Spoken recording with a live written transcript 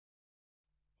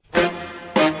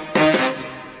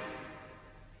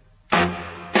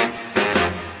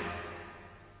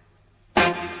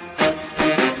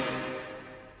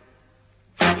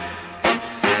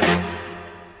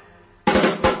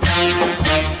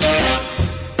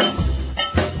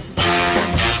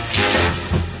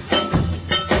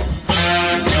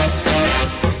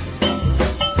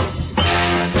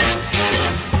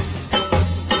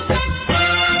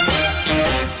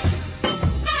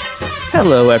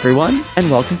Hello, everyone,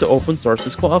 and welcome to Open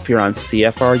Sources Guelph here on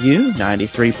CFRU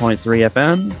 93.3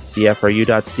 FM,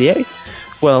 CFRU.ca,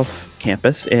 Guelph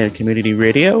Campus and Community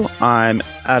Radio. I'm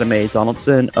Adam A.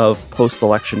 Donaldson of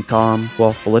Post-Election Com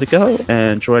Guelph Politico,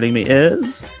 and joining me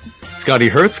is... Scotty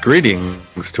Hertz.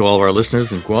 Greetings to all of our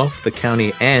listeners in Guelph, the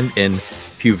county, and in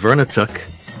Puvernatuk,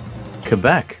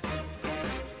 Quebec.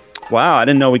 Wow, I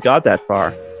didn't know we got that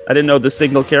far. I didn't know the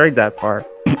signal carried that far.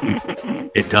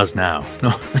 It does now.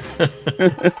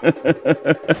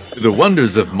 The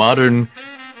wonders of modern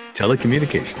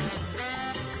telecommunications.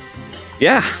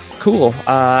 Yeah, cool.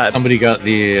 Somebody got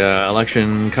the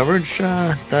election coverage.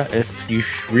 That if you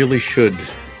really should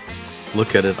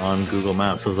look at it on Google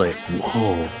Maps. I was like,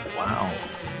 whoa, wow.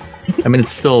 I mean,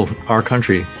 it's still our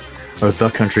country, or the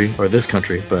country, or this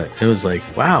country, but it was like,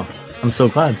 wow. I'm so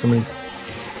glad somebody's.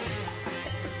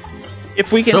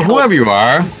 If we can, so whoever you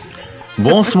are.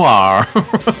 Bonsoir.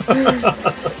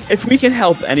 If we can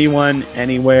help anyone,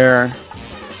 anywhere,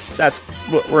 that's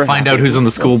what we're... Find out who's on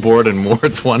the school board in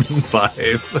wards 1 and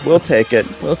 5. We'll take it.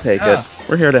 We'll take it.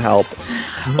 We're here to help.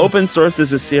 Open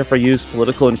Sources is CFRU's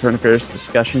political and current affairs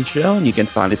discussion show, and you can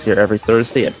find us here every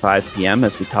Thursday at 5 p.m.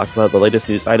 as we talk about the latest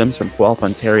news items from Guelph,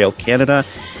 Ontario, Canada,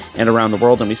 and around the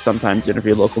world, and we sometimes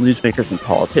interview local newsmakers and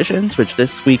politicians, which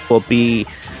this week will be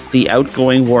the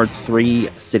outgoing Ward 3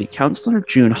 City Councillor,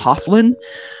 June Hofflin,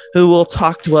 who will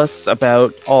talk to us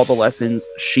about all the lessons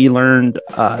she learned,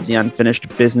 the unfinished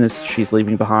business she's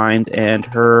leaving behind, and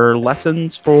her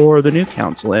lessons for the new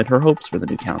council and her hopes for the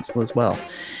new council as well.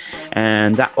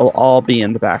 And that will all be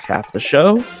in the back half of the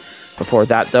show. Before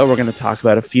that, though, we're going to talk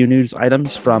about a few news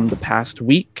items from the past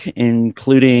week,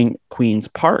 including Queen's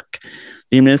Park.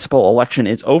 The municipal election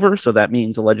is over, so that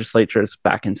means the legislature is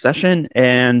back in session.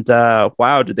 And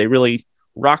wow, did they really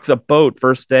rock the boat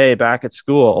first day back at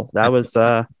school? That was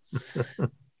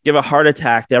give a heart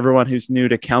attack to everyone who's new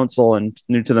to council and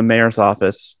new to the mayor's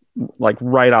office, like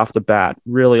right off the bat.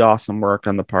 Really awesome work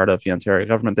on the part of the Ontario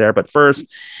government there. But first,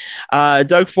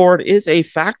 Doug Ford is a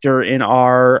factor in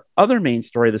our other main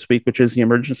story this week, which is the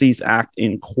Emergencies Act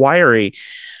inquiry.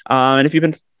 And if you've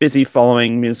been busy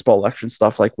following municipal election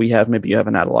stuff like we have, maybe you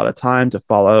haven't had a lot of time to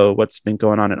follow what's been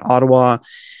going on in Ottawa.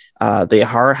 They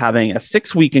are having a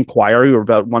 6-week inquiry. We're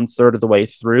about 1/3 of the way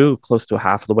through, close to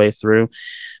half of the way through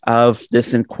of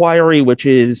this inquiry, which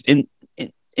is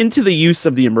into the use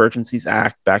of the Emergencies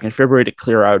Act back in February to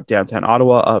clear out downtown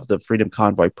Ottawa of the Freedom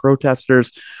Convoy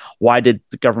protesters. Why did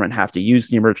the government have to use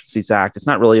the Emergencies Act? It's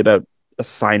not really about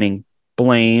assigning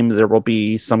blame. There will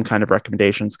be some kind of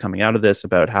recommendations coming out of this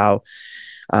about how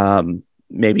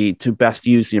maybe to best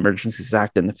use the Emergencies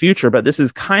Act in the future. But this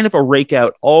is kind of a rake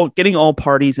out, getting all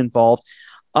parties involved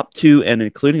up to and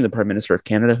including the Prime Minister of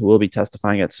Canada, who will be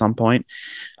testifying at some point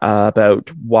about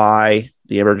why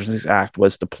the Emergencies Act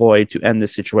was deployed to end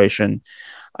this situation.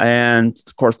 And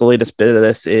of course, the latest bit of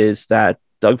this is that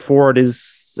Doug Ford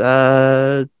is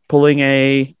pulling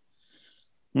a,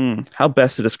 how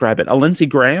best to describe it, a Lindsey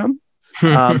Graham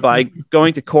by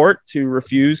going to court to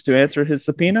refuse to answer his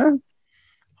subpoena.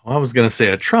 Well, I was going to say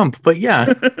a Trump, but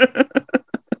yeah,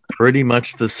 pretty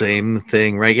much the same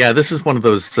thing, right? Yeah, this is one of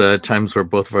those times where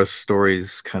both of our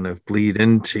stories kind of bleed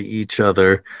into each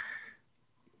other.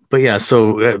 But yeah,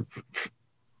 so not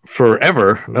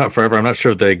forever, I'm not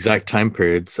sure of the exact time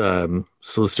periods,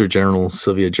 Solicitor General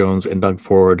Sylvia Jones and Doug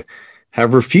Ford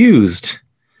have refused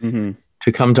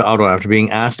to come to Ottawa after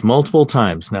being asked multiple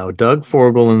times. Now, Doug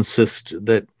Ford will insist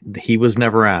that he was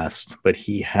never asked, but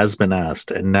he has been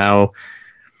asked. And now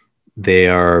they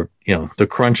are, the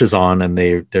crunch is on, and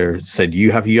they're said,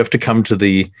 you have to come to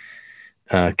the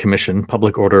commission,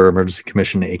 Public Order Emergency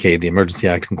Commission, aka the Emergency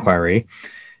Act inquiry.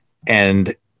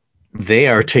 And they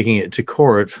are taking it to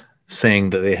court, saying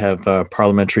that they have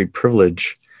parliamentary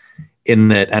privilege in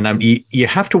that. And you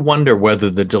have to wonder whether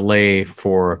the delay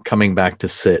for coming back to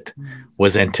sit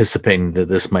was anticipating that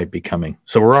this might be coming.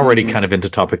 So we're already kind of into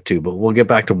topic 2, but we'll get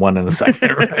back to 1 in a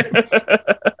second, right?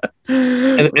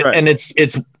 And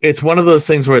it's one of those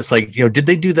things where it's like, did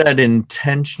they do that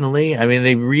intentionally? I mean,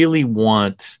 they really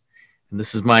want, and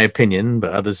this is my opinion,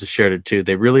 but others have shared it too,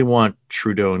 they really want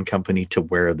Trudeau and company to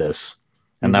wear this.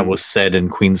 And that was said in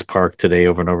Queen's Park today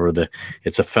over and over.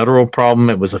 It's a federal problem.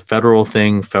 It was a federal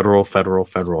thing, federal.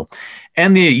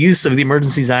 And the use of the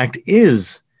Emergencies Act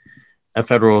is a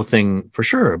federal thing for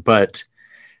sure. But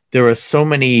there are so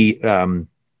many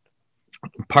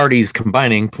parties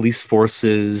combining, police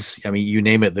forces, I mean, you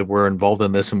name it, that were involved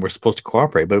in this and were supposed to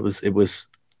cooperate. But it was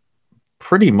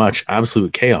pretty much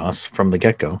absolute chaos from the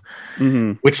get-go,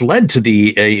 which led to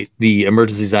the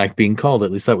Emergencies Act being called.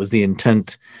 At least that was the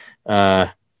intent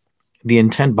behind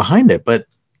it. But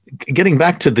getting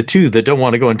back to the two that don't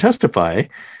want to go and testify,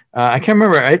 I can't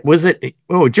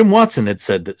remember. Jim Watson had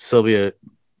said that Sylvia,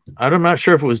 I'm not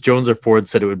sure if it was Jones or Ford,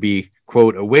 said it would be,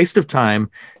 quote, a waste of time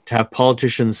to have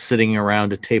politicians sitting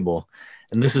around a table.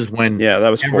 And this is when that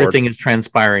was everything Ford. is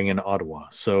transpiring in Ottawa.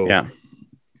 So, yeah.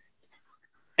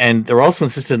 And they're also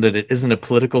insistent that it isn't a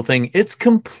political thing. It's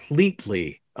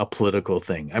completely a political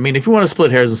thing. I mean, if you want to split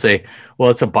hairs and say,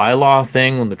 well, it's a bylaw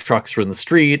thing when the trucks are in the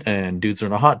street and dudes are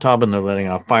in a hot tub and they're letting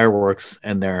off fireworks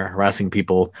and they're harassing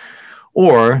people,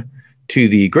 or to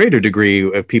the greater degree,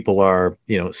 if people are,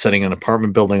 setting an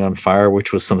apartment building on fire,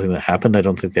 which was something that happened. I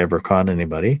don't think they ever caught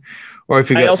anybody. Or if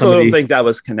you got somebody, don't think that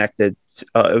was connected.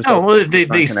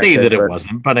 They say that it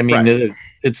wasn't, but I mean,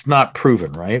 it's not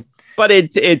proven, right? But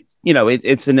it's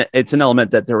an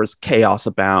element that there was chaos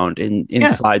abound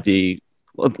inside the,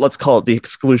 let's call it the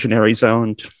exclusionary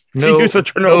zone. To use a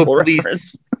Chernobyl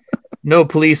reference. No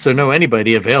police or no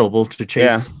anybody available to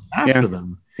chase after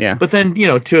them. Yeah. But then,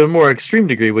 to a more extreme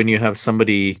degree, when you have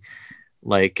somebody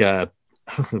like Pat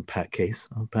Case,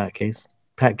 Pat King.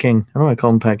 I don't know why I call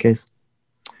him Pat Case.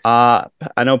 I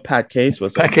know Pat Case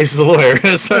was Pat Case is a lawyer.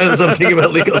 So I'm thinking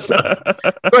about legal stuff.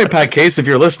 Sorry, Pat Case, if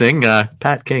you're listening,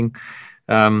 Pat King.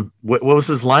 What was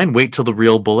his line? Wait till the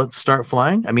real bullets start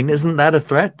flying. I mean, isn't that a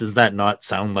threat? Does that not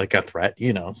sound like a threat?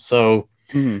 So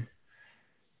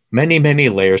many, many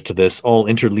layers to this, all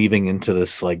interleaving into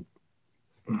this, like,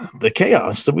 the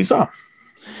chaos that we saw.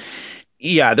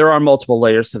 Yeah, there are multiple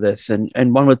layers to this, and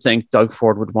one would think Doug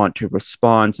Ford would want to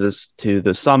respond to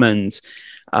the summons,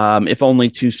 if only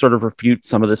to sort of refute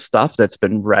some of the stuff that's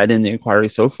been read in the inquiry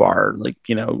so far. Like,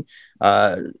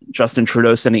 Justin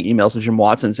Trudeau sending emails to Jim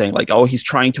Watson saying, like, oh, he's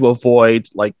trying to avoid,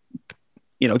 like,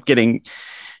 getting.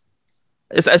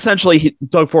 Essentially,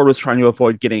 Doug Ford was trying to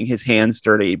avoid getting his hands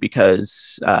dirty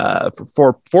because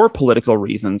for political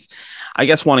reasons. I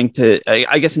guess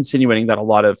insinuating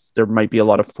that there might be a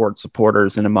lot of Ford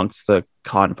supporters in amongst the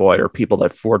convoy or people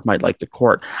that Ford might like to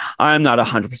court. I'm not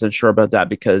 100% sure about that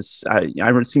because I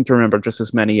seem to remember just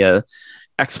as many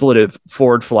expletive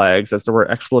Ford flags as there were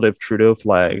expletive Trudeau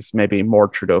flags, maybe more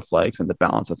Trudeau flags in the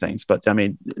balance of things. But I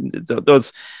mean,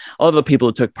 all of the people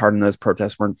who took part in those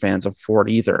protests weren't fans of Ford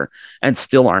either, and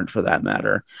still aren't for that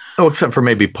matter. Oh, except for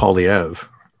maybe Poilievre,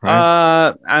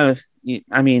 right?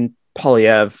 I mean,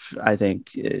 Poilievre, I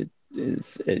think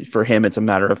is for him, it's a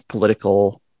matter of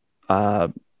political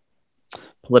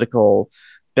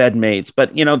bedmates.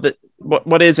 But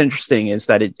what is interesting is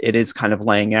that it is kind of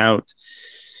laying out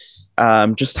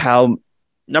just how,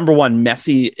 number one,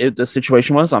 messy the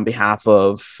situation was on behalf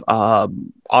of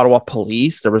Ottawa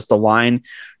police. There was the line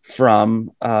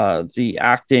from the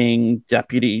acting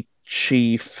deputy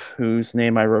chief, whose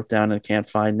name I wrote down and can't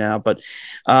find now, but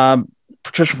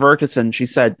Patricia Ferguson, she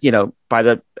said, by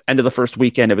the end of the first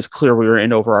weekend, it was clear we were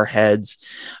in over our heads.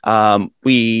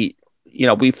 We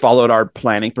followed our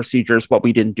planning procedures. What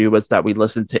we didn't do was that we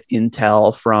listened to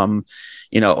intel from,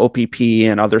 OPP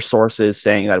and other sources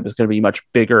saying that it was going to be much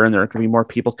bigger and there are going to be more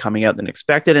people coming out than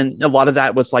expected. And a lot of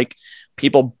that was like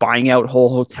people buying out whole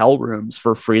hotel rooms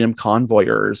for freedom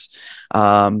convoyers.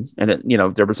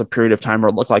 There was a period of time where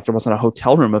it looked like there wasn't a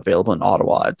hotel room available in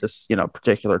Ottawa at this,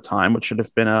 particular time, which should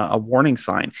have been a warning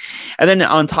sign. And then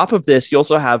on top of this, you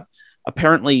also have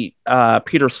apparently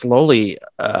Peter Slowly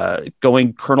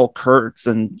going Colonel Kurtz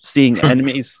and seeing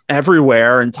enemies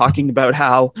everywhere and talking about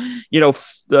how,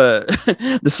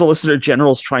 the Solicitor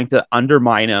General's trying to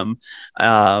undermine him.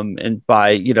 And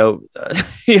by,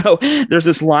 there's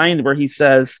this line where he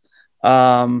says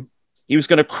he was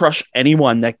going to crush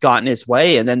anyone that got in his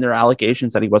way. And then there are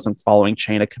allegations that he wasn't following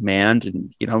chain of command.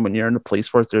 And, when you're in the police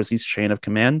force, there's these chain of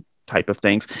command type of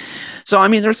things. So, I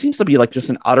mean, there seems to be like just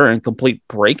an utter and complete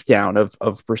breakdown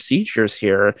of procedures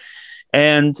here.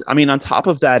 And I mean, on top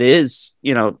of that is,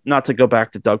 not to go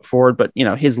back to Doug Ford, but,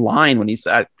 his line when he's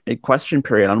at a question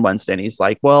period on Wednesday, and he's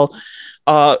like, well,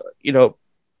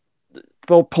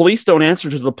 police don't answer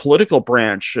to the political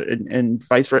branch and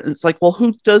vice versa. It's like, well,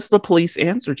 who does the police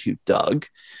answer to, Doug?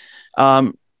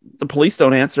 The police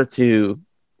don't answer to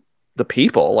the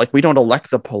people. Like, we don't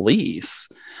elect the police.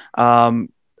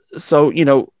 So,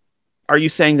 are you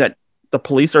saying that the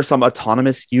police are some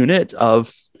autonomous unit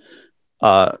of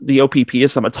the OPP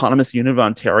is some autonomous unit of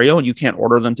Ontario and you can't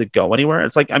order them to go anywhere?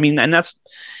 It's like, I mean, and that's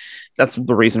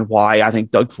the reason why I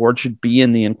think Doug Ford should be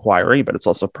in the inquiry, but it's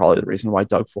also probably the reason why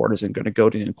Doug Ford isn't going to go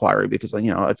to the inquiry because,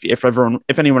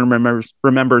 if anyone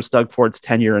remembers Doug Ford's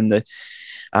tenure in the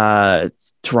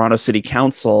Toronto City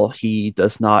Council, he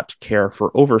does not care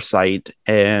for oversight.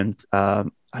 And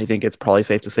I think it's probably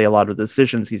safe to say a lot of the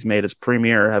decisions he's made as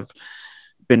premier have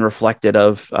been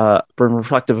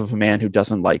reflective of a man who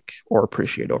doesn't like or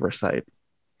appreciate oversight.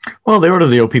 Well, they ordered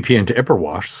the OPP into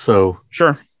Ipperwash, so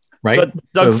sure, right. But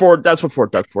Doug Ford, that's before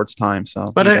Doug Ford's time. So,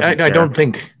 but I don't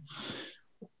think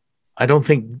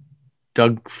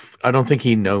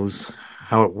he knows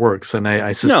how it works, and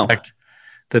I suspect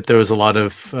that there was a lot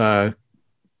of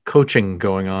coaching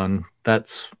going on.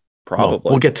 That's probably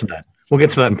we'll get to that. We'll get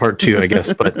to that in part 2, I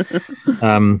guess. But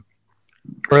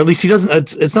or at least he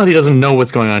doesn't. It's not he doesn't know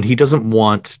what's going on. He doesn't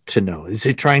want to know. Is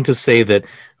he trying to say that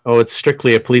it's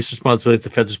strictly a police responsibility, it's the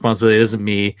Fed's responsibility? It isn't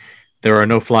me. There are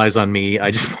no flies on me.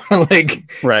 I just want to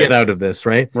get out of this,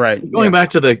 right? Right. Going back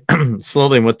to the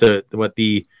slowly what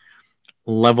the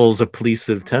levels of police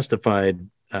that have testified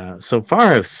so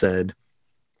far have said.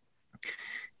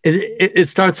 It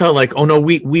starts out like, oh no,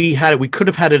 we could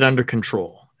have had it under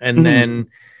control, and then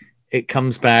it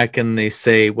comes back and they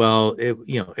say, well,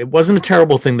 it wasn't a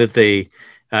terrible thing that they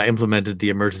implemented the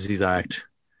Emergencies Act.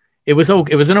 It was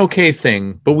an okay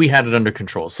thing, but we had it under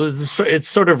control. So it's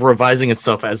sort of revising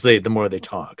itself as the more they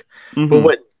talk. But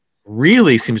what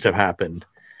really seems to have happened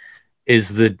is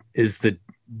the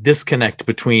disconnect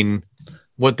between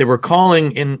what they were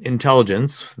calling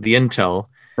intelligence, the intel,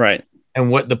 right, and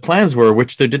what the plans were,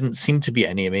 which there didn't seem to be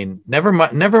any. I mean, never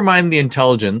mind the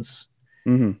intelligence.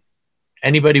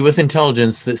 Anybody with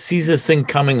intelligence that sees this thing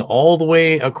coming all the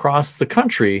way across the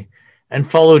country and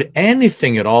followed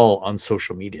anything at all on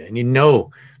social media. And you know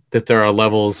that there are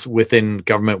levels within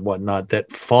government, whatnot,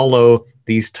 that follow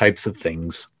these types of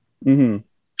things.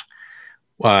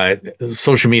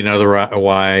 Social media,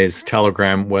 otherwise,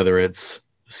 Telegram, whether it's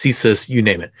CSIS, you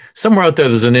name it. Somewhere out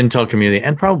there's an intel community,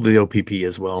 and probably the OPP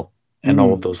as well, and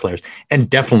all of those layers. And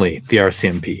definitely the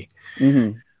RCMP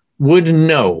would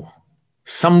know.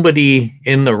 Somebody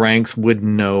in the ranks would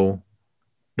know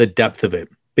the depth of it,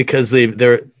 because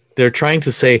they're trying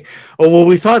to say, oh, well,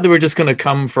 we thought they were just going to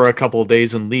come for a couple of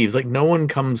days and leave. Like, no one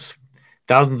comes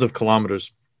thousands of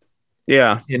kilometers in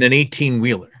an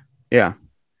 18-wheeler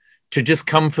to just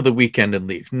come for the weekend and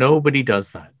leave. Nobody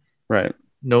does that. Right.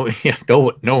 No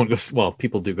one goes. Well,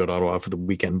 people do go to Ottawa for the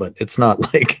weekend, but it's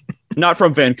not like not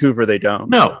from Vancouver. They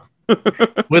don't. No,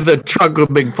 with a truck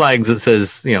with big flags that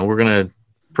says, we're going to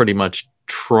pretty much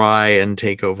try and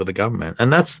take over the government.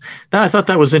 And I thought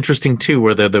that was interesting too,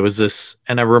 where there was this,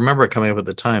 and I remember it coming up at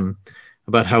the time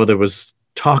about how there was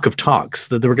talk of talks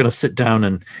that they were going to sit down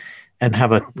and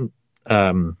have a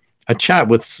chat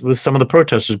with some of the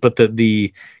protesters, but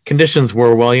the conditions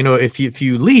were, well, if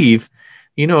you leave,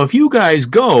 if you guys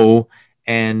go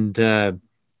and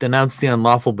denounce the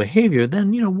unlawful behavior,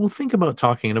 then we'll think about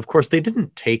talking. And of course, they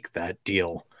didn't take that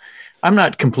deal. I'm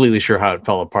not completely sure how it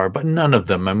fell apart, but none of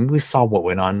them. I mean, we saw what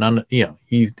went on.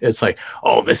 It's like,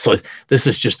 oh, this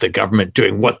is just the government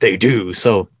doing what they do.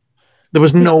 So there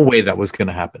was no way that was going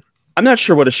to happen. I'm not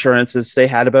sure what assurances they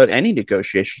had about any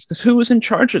negotiations, because who was in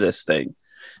charge of this thing?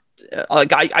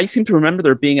 Like, I seem to remember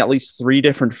there being at least 3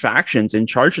 different factions in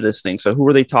charge of this thing. So who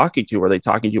were they talking to? Were they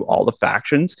talking to all the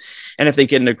factions? And if they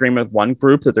get an agreement with one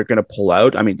group that they're going to pull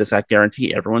out, I mean, does that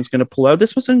guarantee everyone's going to pull out?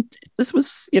 This was,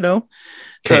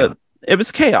 chaos. It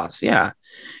was chaos. Yeah.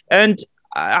 And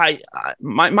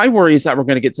my worry is that we're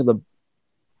going to get to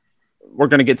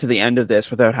the end of this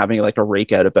without having like a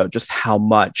rake out about just how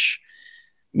much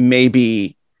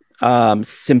maybe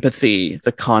sympathy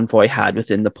the convoy had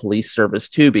within the police service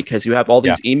too, because you have all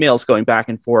these emails going back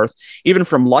and forth, even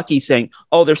from Lucky saying,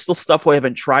 oh, there's still stuff we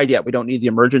haven't tried yet. We don't need the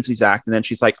Emergencies Act. And then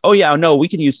she's like, oh yeah, no, we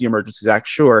can use the Emergencies Act.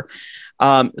 Sure.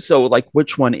 So like,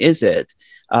 which one is it?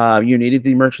 You needed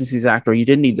the Emergencies Act or you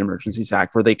didn't need the Emergencies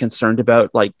Act? Were they concerned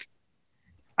about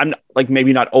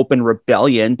maybe not open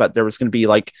rebellion, but there was going to be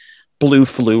like blue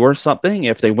flu or something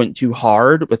if they went too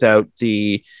hard without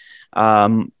the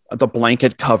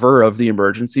blanket cover of the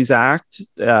Emergencies Act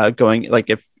going, like,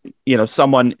 if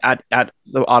someone at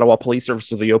the Ottawa Police Service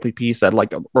or the OPP said,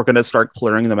 like, we're going to start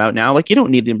clearing them out now, like, you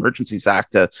don't need the Emergencies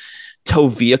Act to tow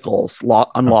vehicles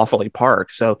unlawfully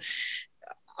parked. So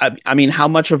I mean, how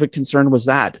much of a concern was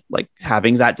that, like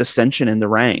having that dissension in the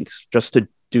ranks just to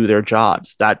do their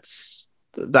jobs? That's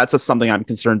something I'm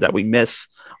concerned that we miss,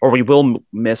 or we will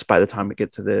miss by the time we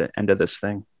get to the end of this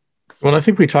thing. Well, I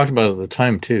think we talked about it at the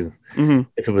time too.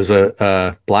 If it was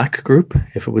a Black group,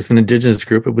 if it was an Indigenous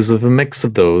group, it was a mix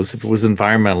of those. If it was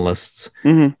environmentalists,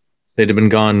 they'd have been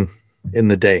gone in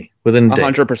the day, within a day.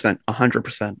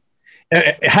 100%.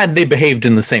 Had they behaved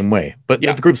in the same way. But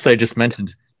the groups that I just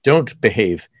mentioned don't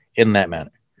behave in that manner.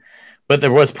 But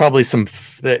there was probably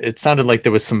it sounded like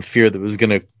there was some fear that was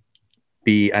going to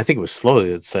be, I think it was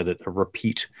Slowly that said it, a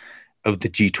repeat of the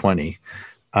G20.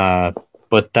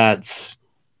 But that's,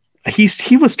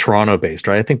 he was Toronto based,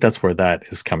 right? I think that's where that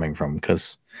is coming from,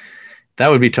 because that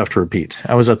would be tough to repeat.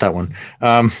 I was at that one,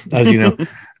 as you know.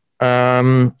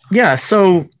 Yeah,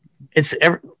 so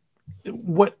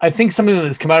what I think something that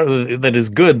has come out of that is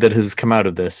good that has come out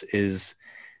of this is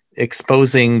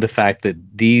exposing the fact that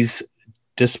these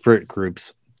disparate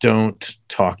groups don't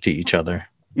talk to each other,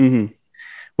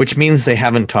 which means they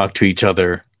haven't talked to each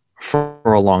other for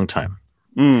a long time.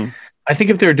 I think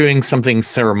if they're doing something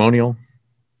ceremonial,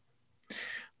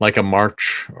 like a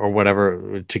march or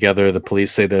whatever together, the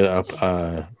police say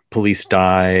the police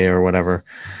die or whatever,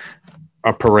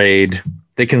 a parade,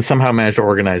 they can somehow manage to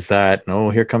organize that. Oh,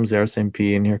 here comes the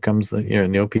RCMP, and here comes the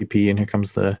the OPP, and here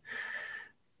comes the.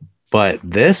 But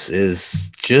this is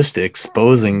just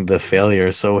exposing the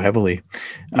failure so heavily,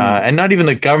 and not even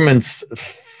the government's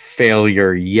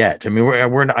failure yet. I mean,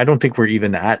 we're I don't think we're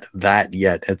even at that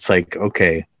yet. It's like,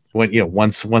 okay, when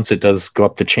once it does go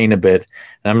up the chain a bit,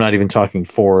 and I'm not even talking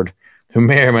Ford, who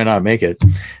may or may not make it.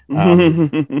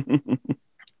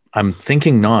 I'm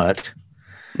thinking not,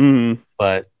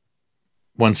 but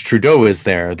once Trudeau is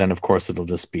there, then of course it'll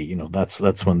just be,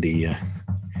 that's when the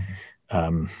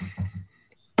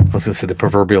I was going to say the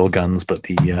proverbial guns, but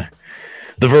the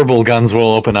verbal guns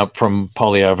will open up from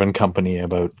Poilievre and company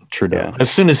about Trudeau. Yeah. As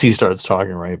soon as he starts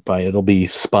talking, right, it'll be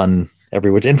spun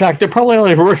every which. In fact, they're probably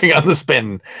already working on the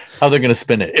spin, how they're going to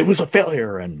spin it. It was a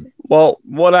failure, and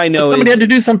what I know somebody had to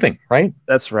do something, right?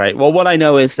 That's right. Well, what I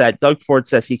know is that Doug Ford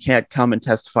says he can't come and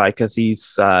testify because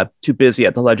he's too busy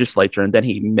at the legislature, and then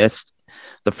he missed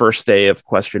the first day of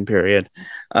question period,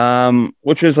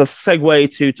 which is a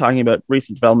segue to talking about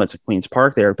recent developments at Queen's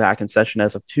Park. They are back in session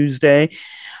as of Tuesday.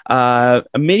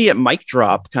 Immediate mic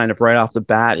drop kind of right off the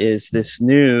bat is this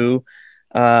new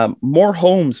More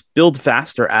Homes Build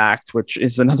Faster Act, which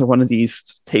is another one of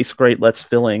these tastes great, let's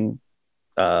filling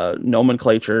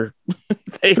nomenclature. So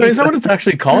is that what it's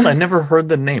actually called? I never heard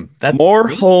the name. That's More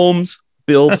Homes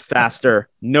Build Faster,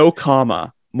 no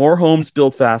comma. More homes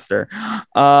build faster.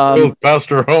 Build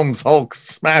faster homes, Hulk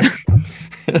smash.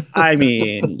 I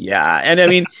mean, yeah. And I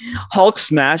mean, Hulk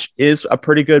smash is a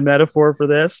pretty good metaphor for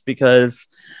this, because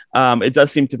it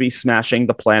does seem to be smashing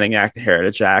the Planning Act, the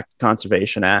Heritage Act,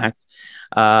 Conservation Act,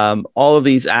 all of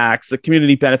these acts, the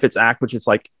Community Benefits Act, which is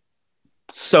like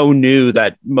so new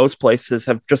that most places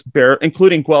have just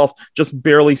including Guelph, just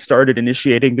barely started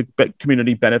initiating the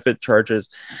community benefit charges.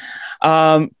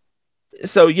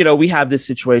 So, we have this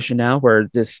situation now where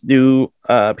this new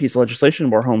piece of legislation,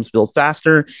 More Homes Build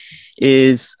Faster,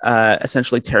 is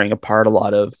essentially tearing apart a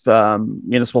lot of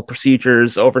municipal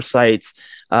procedures, oversights,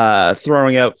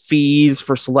 throwing out fees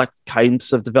for select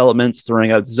kinds of developments,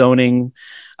 throwing out zoning.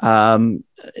 And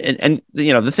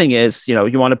the thing is,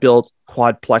 you want to build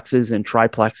quadplexes and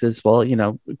triplexes. Well,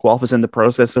 Guelph is in the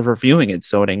process of reviewing its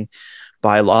zoning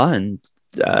bylaw, and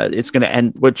it's going to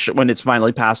end, which when it's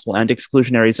finally passed will end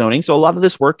exclusionary zoning. So a lot of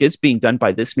this work is being done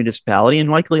by this municipality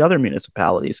and likely other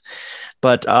municipalities.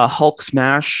 But Hulk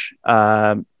smash,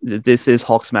 this is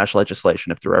Hulk smash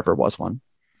legislation if there ever was one.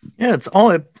 Yeah,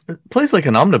 it plays like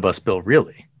an omnibus bill,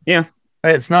 really. Yeah.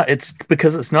 Right? It's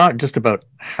because it's not just about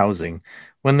housing.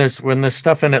 When there's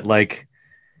stuff in it like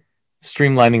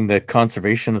streamlining the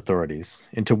conservation authorities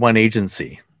into one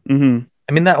agency. Mm-hmm.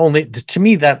 I mean,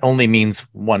 that only means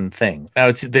one thing. Now,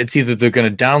 it's either they're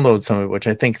going to download some of it, which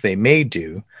I think they may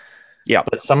do. Yeah.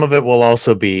 But some of it will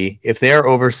also be, if they are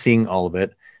overseeing all of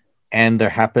it, and they're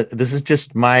happy. This is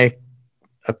just my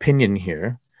opinion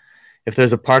here. If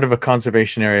there's a part of a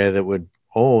conservation area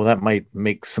that might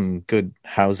make some good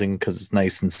housing because it's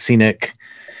nice and scenic,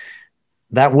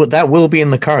 that will be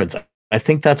in the cards. I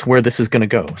think that's where this is going to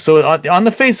go. So on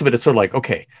the face of it, it's sort of like,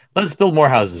 okay, let's build more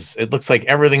houses. It looks like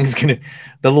everything's going to,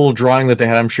 the little drawing that they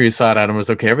had, I'm sure you saw it, Adam, was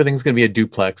okay, everything's going to be a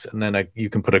duplex. And then you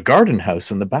can put a garden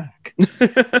house in the back.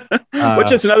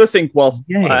 Which is another thing Guelph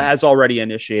has already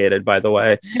initiated, by the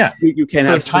way. Yeah. You can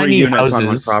have tiny units on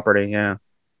one property. Yeah.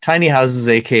 Tiny houses,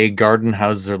 aka garden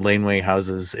houses or laneway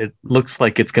houses. It looks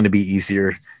like it's going to be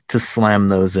easier to slam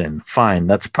those in. Fine.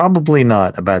 That's probably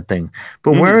not a bad thing.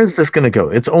 But where is this going to go?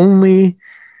 It's only,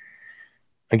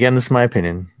 again, this is my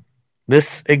opinion.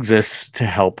 This exists to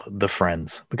help the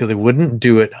Friends because they wouldn't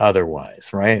do it otherwise,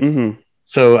 right? Mm-hmm.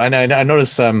 So I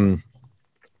noticed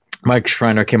Mike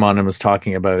Schreiner came on and was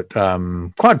talking about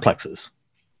quadplexes,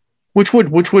 which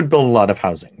would build a lot of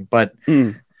housing. But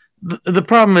the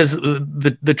problem is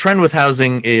the trend with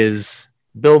housing is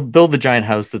build the giant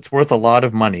house that's worth a lot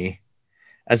of money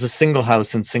as a single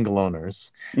house and single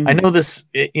owners. Mm-hmm. I know this,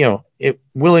 it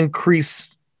will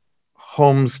increase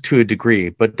homes to a degree,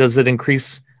 but does it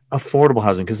increase affordable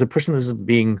housing? Because they're pushing this as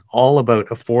being all about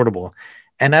affordable.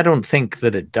 And I don't think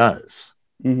that it does.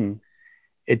 Mm-hmm.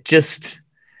 It just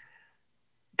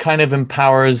kind of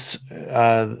empowers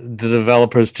the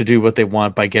developers to do what they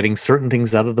want by getting certain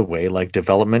things out of the way, like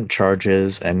development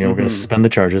charges, and we're going to suspend the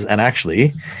charges. And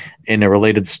actually, in a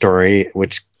related story,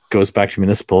 which goes back to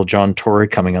municipal, John Tory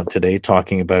coming out today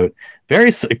talking about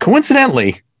very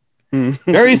coincidentally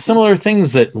very similar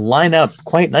things that line up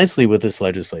quite nicely with this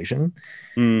legislation.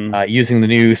 Using the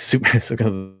new the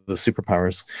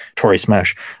superpowers, Tory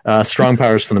smash, strong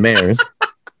powers from the mayors.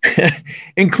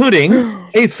 Including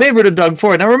a favorite of Doug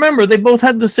Ford. Now, remember, they both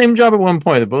had the same job at one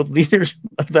point. They're both leaders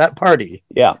of that party.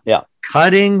 Yeah.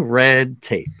 Cutting red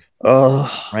tape.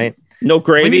 Right? No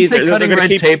gravy. When you say cutting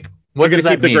red tape, what does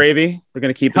that mean? The gravy. They're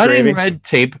going to keep cutting the gravy. Red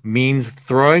tape means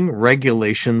throwing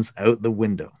regulations out the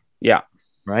window. Yeah.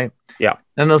 Right? Yeah.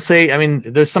 And they'll say, I mean,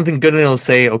 there's something good, and they'll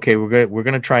say, okay, we're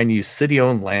gonna try and use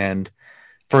city-owned land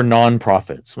for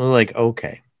nonprofits. We're like,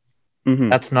 okay,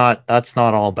 that's not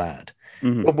all bad.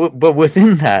 But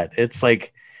within that, it's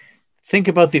like, think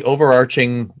about the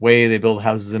overarching way they build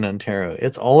houses in Ontario.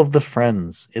 It's all of the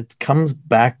friends. It comes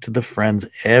back to the friends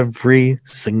every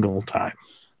single time.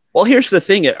 Well, here's the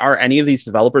thing. Are any of these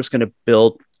developers going to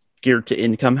build geared to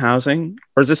income housing,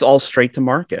 or is this all straight to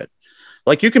market?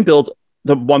 Like, you can build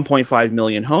the 1.5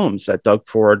 million homes that Doug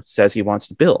Ford says he wants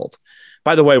to build.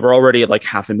 By the way, we're already at like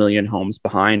 500,000 homes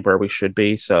behind where we should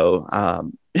be. So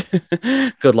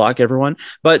good luck, everyone.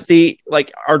 But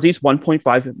are these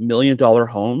 $1.5 million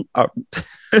home?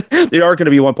 They are going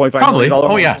to be $1.5 million. Oh,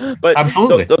 homes. Yeah, but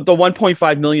absolutely. The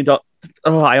 $1.5 million.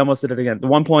 Oh, I almost did it again. The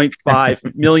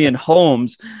 1.5 million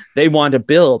homes they want to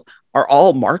build are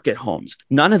all market homes.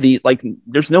 None of these,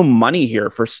 there's no money here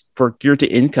for geared to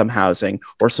income housing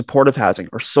or supportive housing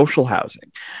or social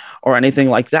housing or anything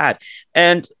like that.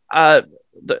 And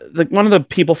one of the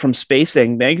people from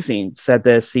Spacing magazine said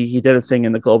this. He did a thing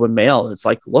in the Globe and Mail. It's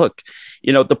like, look,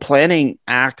 the Planning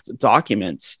Act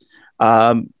documents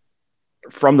from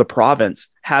the province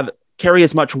carry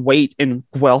as much weight in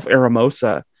Guelph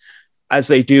Eramosa as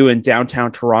they do in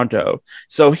downtown Toronto.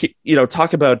 So,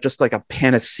 talk about just like a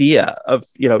panacea of,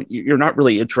 you're not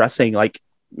really addressing like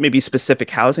maybe specific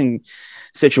housing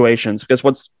situations, because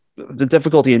what's the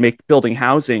difficulty in building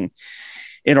housing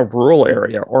in a rural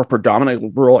area or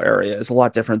predominantly rural area is a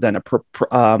lot different than a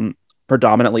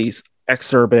predominantly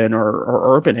exurban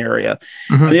or urban area.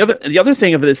 And the other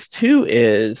thing of this too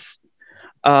is,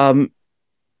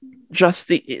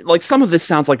 just some of this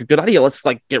sounds like a good idea. Let's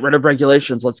get rid of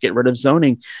regulations. Let's get rid of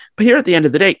zoning. But here at the end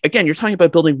of the day, again, you're talking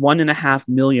about building 1.5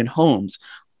 million homes.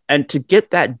 And to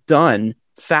get that done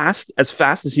as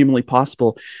fast as humanly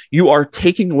possible, you are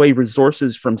taking away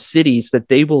resources from cities that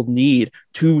they will need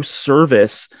to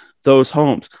service those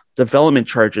homes. Development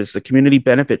charges, the community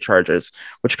benefit charges,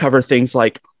 which cover things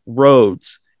like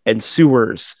roads and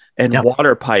sewers and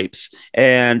water pipes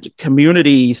and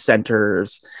community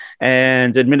centers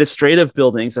and administrative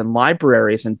buildings and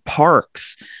libraries and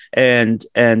parks and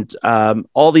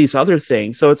all these other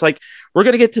things. So it's like, we're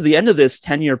going to get to the end of this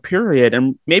 10-year period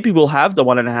and maybe we'll have the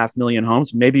 1.5 million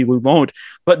homes. Maybe we won't.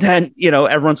 But then,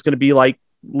 everyone's going to be like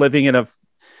living in a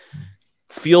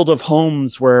field of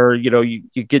homes where, you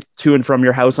get to and from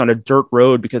your house on a dirt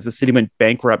road because the city went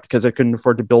bankrupt because they couldn't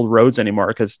afford to build roads anymore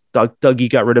because Dougie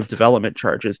got rid of development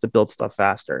charges to build stuff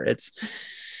faster.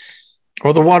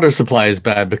 Or the water supply is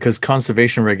bad because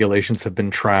conservation regulations have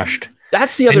been trashed.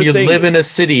 That's the other thing. You live in a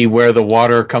city where the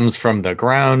water comes from the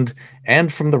ground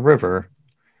and from the river,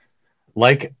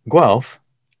 like Guelph,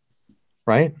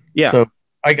 right? Yeah. So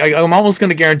I'm almost going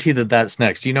to guarantee that that's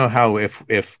next. You know how if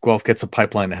Guelph gets a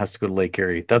pipeline that has to go to Lake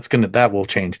Erie, that will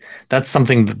change. That's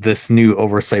something that this new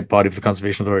oversight body of the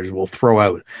conservation authorities will throw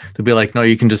out. They'll be like, no,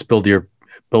 you can just build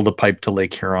a pipe to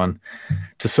Lake Huron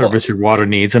to service your water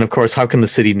needs. And of course, how can the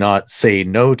city not say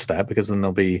no to that? Because then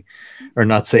or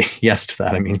not say yes to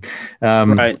that. I mean,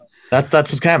 right. That's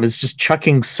what's going to happen. It's just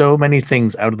chucking so many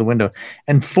things out of the window.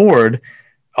 And Ford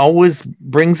always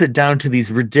brings it down to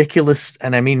these ridiculous,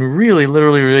 and I mean really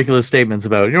literally ridiculous statements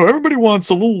about, everybody wants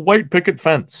a little white picket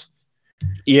fence.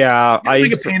 Yeah. I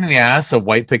think a pain in the ass of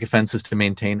white picket fences to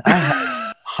maintain. I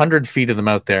have 100 feet of them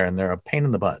out there and they're a pain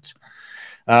in the butt.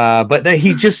 But then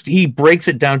he breaks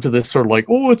it down to this sort of like,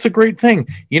 oh, it's a great thing.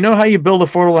 You know how you build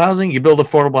affordable housing? You build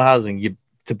affordable housing.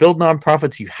 To build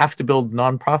nonprofits, you have to build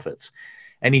nonprofits.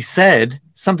 And he said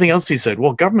something else. He said,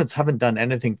 well, governments haven't done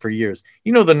anything for years.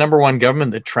 The number one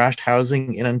government that trashed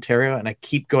housing in Ontario, and I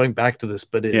keep going back to this,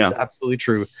 but it is absolutely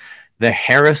true. The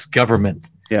Harris government,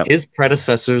 his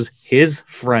predecessors, his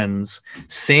friends,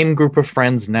 same group of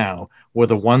friends now, were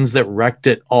the ones that wrecked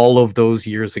it all of those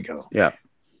years ago. Yeah.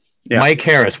 Mike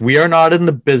Harris, we are not in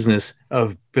the business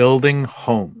of building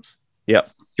homes. Yeah.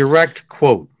 direct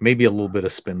quote, maybe a little bit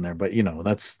of spin there, but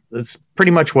that's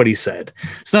pretty much what he said.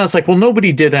 So now it's like, well,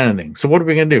 nobody did anything. So what are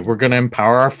we going to do? We're going to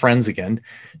empower our friends again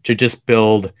to just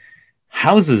build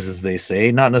houses, as they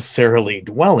say, not necessarily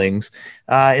dwellings.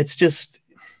 It's just,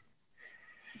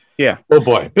 yeah. Oh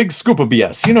boy, big scoop of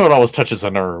BS. It always touches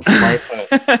a nerve, right?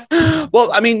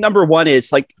 Well, I mean, number one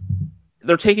is like,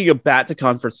 they're taking a bat to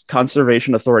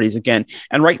conservation authorities again.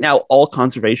 And right now, all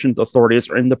conservation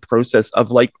authorities are in the process of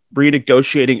like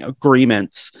renegotiating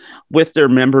agreements with their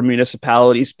member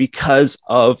municipalities because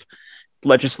of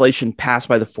legislation passed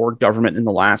by the Ford government in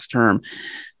the last term.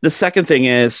 The second thing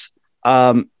is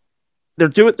they're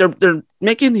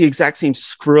making the exact same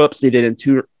screw ups they did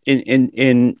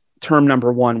in term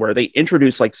number one, where they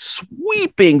introduced like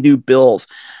sweeping new bills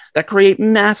that create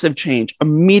massive change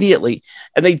immediately.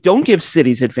 And they don't give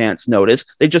cities advance notice.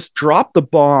 They just drop the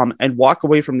bomb and walk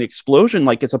away from the explosion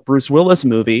like it's a Bruce Willis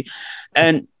movie.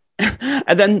 And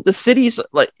then the cities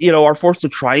are forced to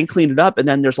try and clean it up. And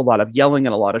then there's a lot of yelling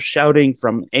and a lot of shouting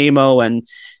from AMO and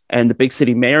the big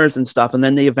city mayors and stuff. And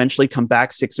then they eventually come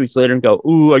back 6 weeks later and go,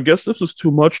 ooh, I guess this was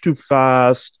too much too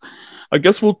fast. I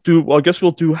guess we'll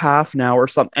do half now or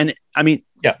something. And I mean,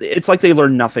 yeah, it's like they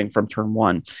learned nothing from term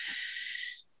one.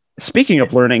 Speaking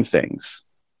of learning things,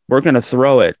 we're going to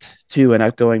throw it to an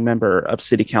outgoing member of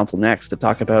City Council next to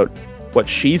talk about what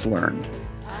she's learned.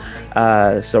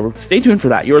 So stay tuned for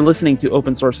that. You're listening to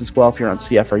Open Sources Guelph here on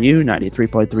CFRU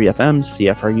 93.3 FM,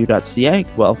 CFRU.ca,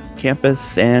 Guelph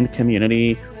Campus and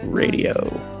Community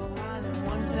Radio.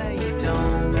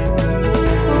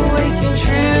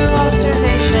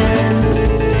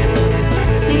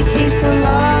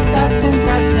 That's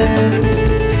impressive.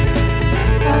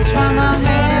 I'll try my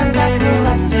hands at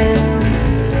collecting.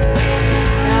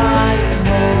 Now I am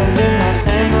holding my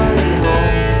family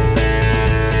home.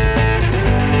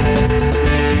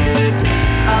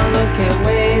 I'll look at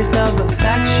waves of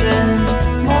affection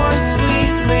more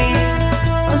sweetly.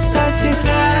 I'll start to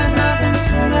glide, nothing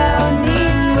smooth out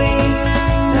neatly.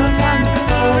 No time to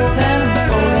fold and I'm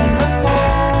folding my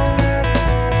fall.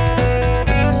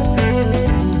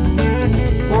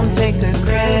 Won't take the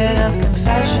grit of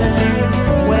confession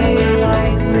way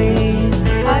lightly.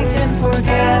 I can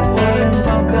forget what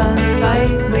invoke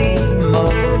unsightly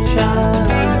emotion.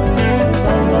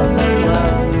 La la la la.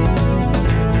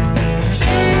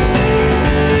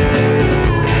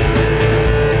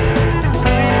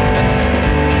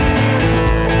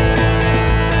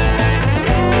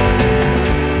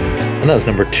 And that was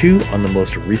number 2 on the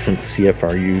most recent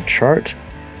CFRU chart.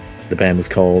 The band is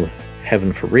called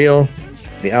Heaven for Real.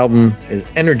 The album is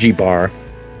Energy Bar.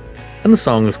 And the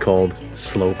song is called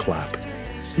Slow Clap,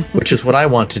 which is what I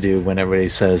want to do when everybody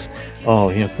says,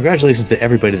 oh, congratulations to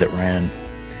everybody that ran.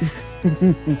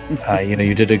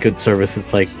 You did a good service.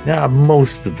 It's like, yeah,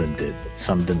 most of them did, but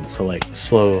some didn't. So like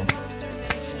slow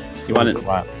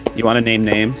clap. You want to name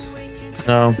names?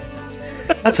 No.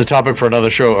 That's a topic for another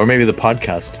show, or maybe the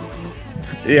podcast.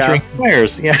 Yeah. Drink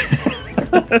fires. Yeah.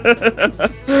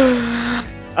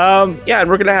 And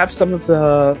we're gonna have some of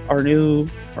our new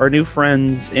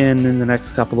friends in the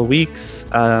next couple of weeks.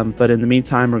 But in the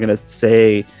meantime, we're gonna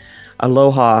say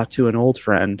aloha to an old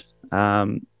friend,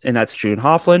 and that's June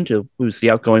Hoffland, who's the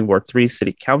outgoing Ward 3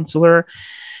 City Councilor.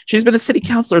 She's been a city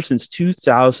councilor since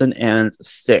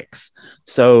 2006,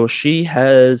 so she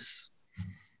has.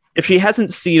 If she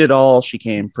hasn't seen it all, she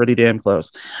came pretty damn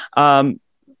close.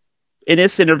 In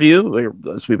this interview,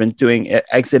 as we've been doing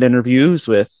exit interviews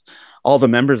with all the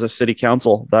members of City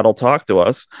Council that'll talk to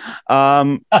us,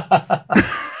 we're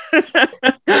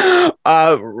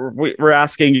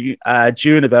asking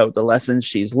June about the lessons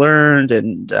she's learned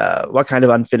and what kind of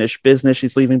unfinished business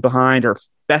she's leaving behind, her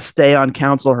best day on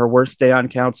council, her worst day on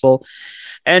council.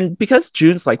 And because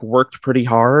June's worked pretty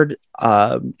hard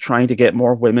trying to get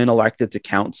more women elected to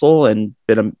council and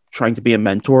been trying to be a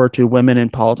mentor to women in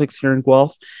politics here in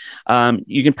Guelph,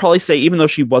 you can probably say, even though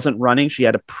she wasn't running, she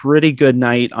had a pretty good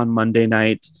night on Monday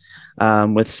night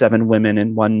with 7 women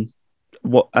and one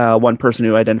person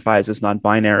who identifies as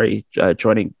non-binary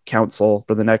joining council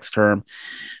for the next term.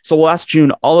 So we'll ask June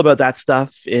all about that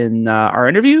stuff in our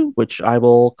interview, which I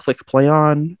will click play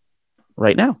on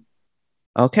right now.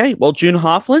 Okay, well, June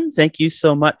Hoffland, thank you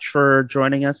so much for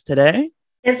joining us today.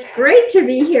 It's great to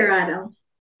be here, Adam.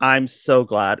 I'm so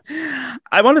glad.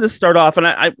 I wanted to start off, and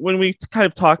I when we kind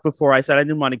of talked before, I said I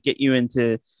didn't want to get you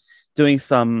into doing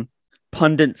some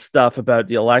pundit stuff about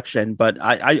the election, but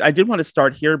I did want to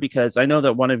start here because I know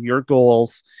that one of your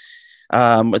goals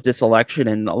with this election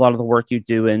and a lot of the work you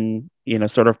do in,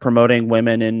 sort of promoting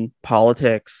women in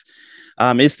politics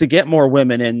is to get more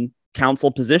women in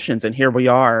council positions. And here we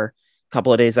are,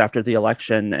 couple of days after the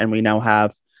election, and we now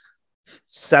have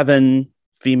 7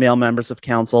 female members of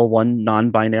council, 1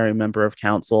 non-binary member of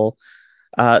council.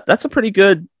 That's a pretty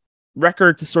good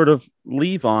record to sort of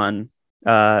leave on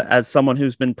as someone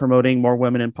who's been promoting more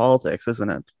women in politics, isn't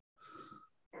it?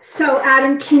 So,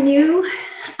 Adam, can you?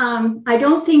 I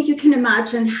don't think you can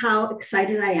imagine how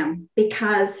excited I am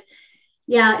because,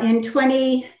 in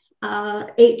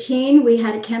 2018, we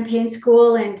had a campaign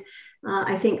school, and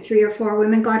I think 3 or 4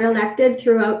 women got elected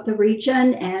throughout the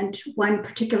region, and one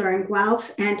particular in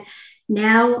Guelph. And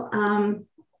now,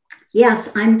 yes,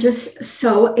 I'm just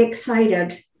so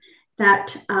excited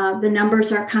that the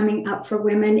numbers are coming up for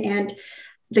women, and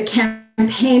the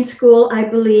campaign school, I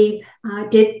believe,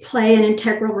 did play an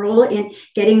integral role in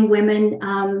getting women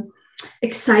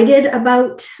excited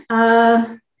about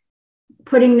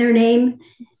putting their name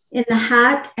in the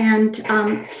hat. And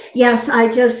yes, I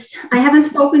haven't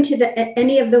spoken to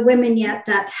any of the women yet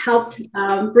that helped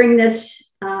bring this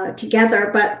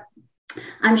together, but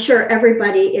I'm sure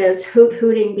everybody is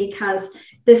hooting because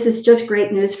this is just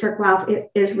great news for Guelph. It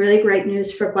is really great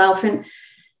news for Guelph. And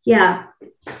yeah.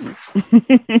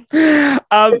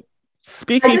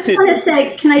 Speaking I just want to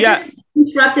say, can I just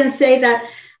interrupt and say that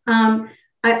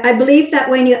I believe that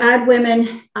when you add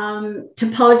women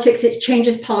to politics, it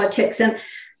changes politics. And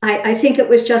I think it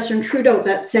was Justin Trudeau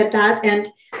that said that. And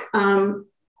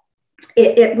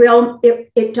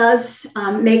it does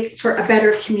make for a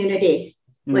better community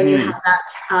when you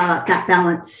have that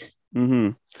balance.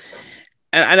 Mm-hmm.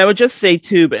 And I would just say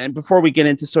too, and before we get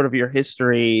into sort of your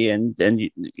history and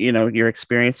your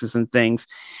experiences and things,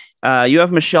 you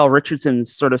have Michelle Richardson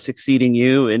sort of succeeding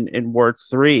you in Ward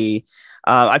 3.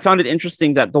 I found it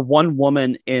interesting that the one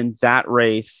woman in that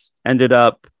race ended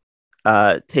up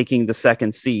taking the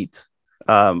second seat.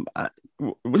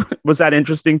 Was that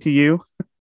interesting to you?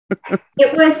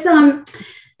 It was,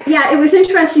 it was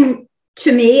interesting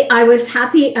to me. I was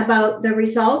happy about the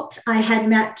result. I had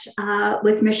met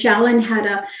with Michelle and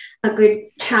had a good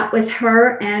chat with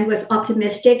her and was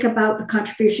optimistic about the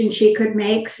contribution she could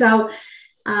make. So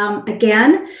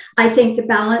again, I think the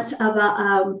balance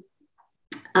of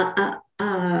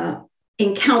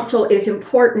in council is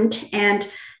important. And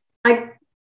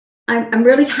I'm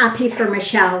really happy for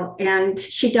Michelle, and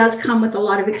she does come with a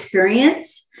lot of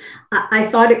experience. I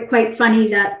thought it quite funny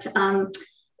that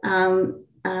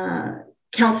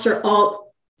Councillor Alt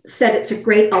said it's a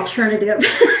great alternative.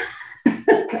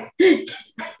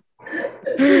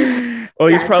 Well,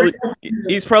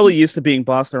 he's probably used to being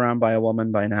bossed around by a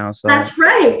woman by now. So that's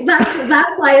right. That's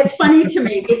why it's funny to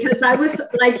me, because I was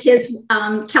like his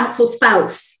council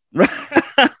spouse.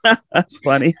 That's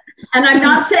funny. And I'm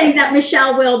not saying that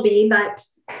Michelle will be, but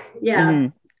yeah. Mm-hmm.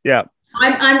 Yeah.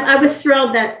 I was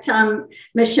thrilled that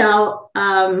Michelle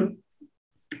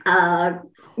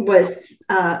was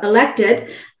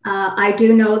elected. I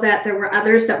do know that there were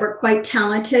others that were quite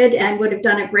talented and would have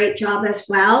done a great job as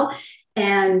well.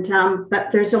 And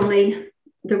but there was only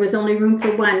room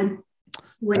for one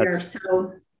winner.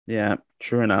 So yeah,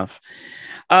 true enough.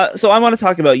 So I want to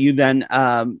talk about you then.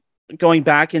 Going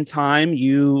back in time,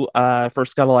 you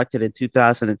first got elected in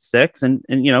 2006, and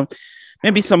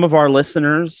maybe some of our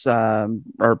listeners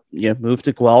moved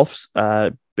to Guelph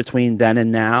between then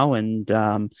and now, and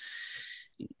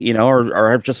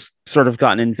or have just sort of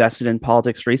gotten invested in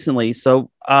politics recently.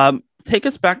 So take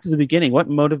us back to the beginning. What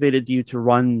motivated you to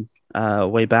run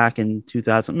way back in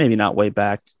 2000? Maybe not way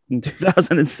back in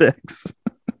 2006.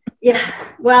 Yeah,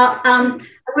 well, I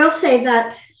will say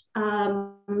that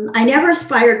I never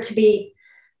aspired to be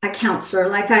a councillor.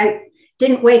 Like, I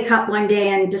didn't wake up one day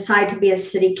and decide to be a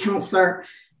city councillor.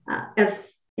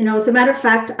 As a matter of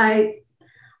fact, I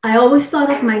always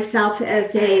thought of myself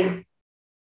as a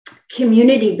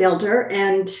community builder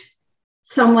and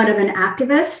somewhat of an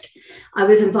activist. I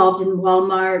was involved in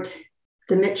Walmart,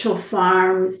 the Mitchell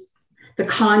Farms, the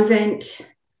convent,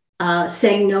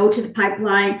 saying no to the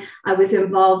pipeline. I was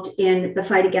involved in the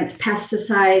fight against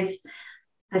pesticides.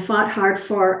 I fought hard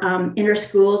for inner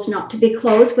schools not to be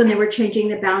closed when they were changing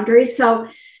the boundaries. So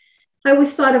I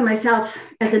always thought of myself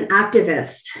as an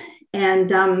activist.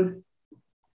 And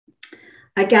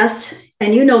I guess,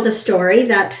 and you know the story,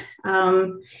 that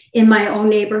in my own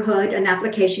neighborhood, an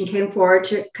application came forward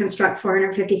to construct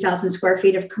 450,000 square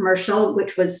feet of commercial,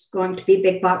 which was going to be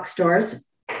big box stores.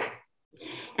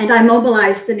 And I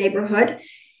mobilized the neighborhood,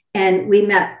 and we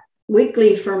met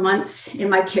weekly for months in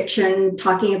my kitchen,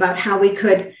 talking about how we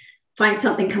could find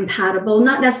something compatible,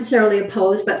 not necessarily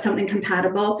opposed, but something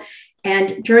compatible.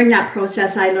 And during that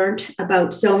process, I learned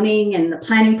about zoning and the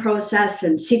planning process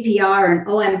and CPR and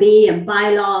OMB and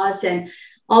bylaws and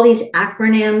all these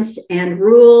acronyms and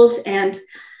rules. And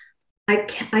I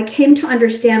came to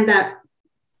understand that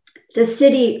the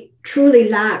city truly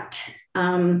lacked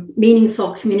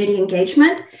meaningful community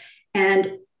engagement,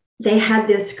 and they had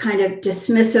this kind of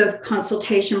dismissive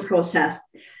consultation process.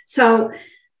 So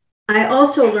I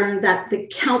also learned that the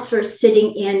counselors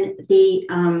sitting in the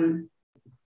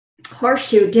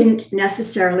horseshoe didn't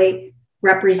necessarily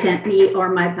represent me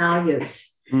or my values.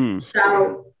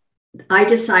 So I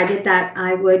decided that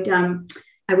I would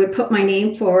put my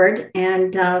name forward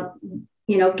and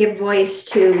give voice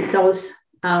to those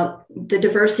the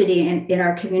diversity in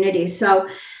our community. So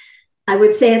I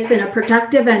would say it's been a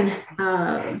productive and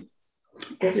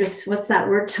what's that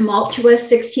word? Tumultuous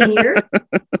 16 years.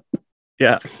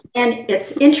 Yeah. And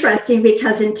it's interesting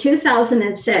because in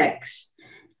 2006,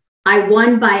 I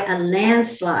won by a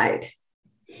landslide.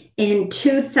 In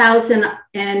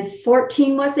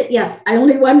 2014, was it? Yes, I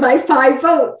only won by 5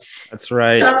 votes. That's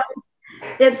right. So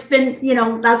it's been,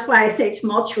 that's why I say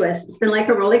tumultuous. It's been like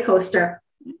a roller coaster.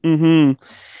 Mm-hmm.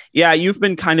 Yeah, you've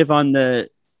been kind of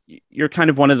you're kind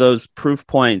of one of those proof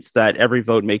points that every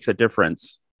vote makes a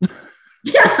difference.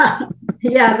 Yeah,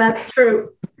 that's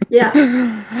true.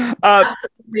 Yeah.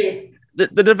 Absolutely.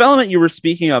 The development you were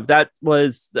speaking of, that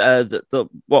was the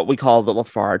what we call the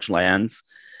Lafarge lands.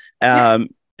 And,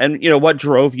 what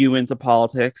drove you into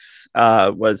politics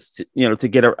was, to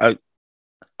get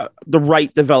the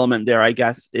right development there, I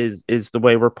guess, is the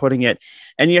way we're putting it.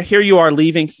 And here you are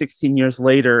leaving 16 years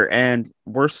later, and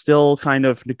we're still kind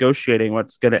of negotiating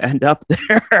what's going to end up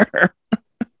there.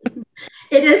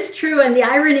 It is true. And the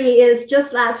irony is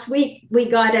just last week, we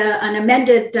got an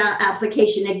amended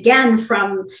application again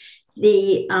from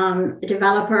the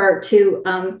developer to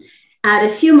add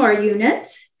a few more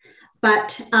units.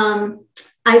 But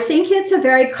I think it's a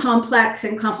very complex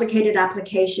and complicated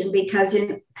application because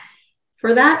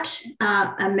for that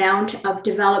amount of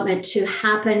development to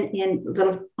happen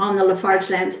on the Lafarge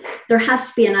lands, there has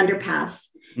to be an underpass.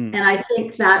 And I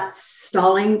think that's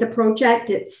stalling the project.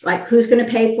 It's like, who's going to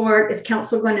pay for it? Is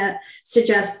council going to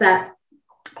suggest that,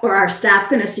 or our staff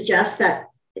going to suggest that,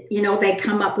 they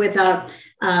come up with a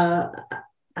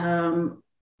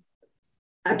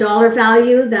dollar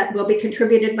value that will be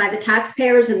contributed by the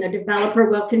taxpayers and the developer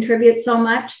will contribute so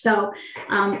much. So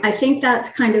I think that's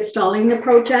kind of stalling the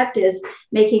project, is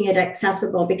making it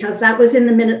accessible, because that was in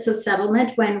the minutes of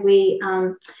settlement when we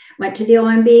went to the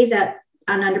OMB that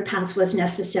an underpass was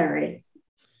necessary.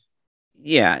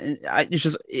 Yeah,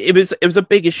 it was a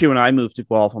big issue when I moved to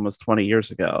Guelph almost 20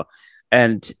 years ago.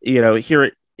 And,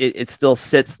 here it still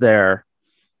sits there.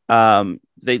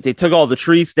 They took all the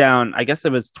trees down. I guess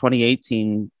it was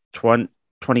 2017,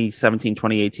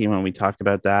 2018 when we talked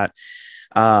about that.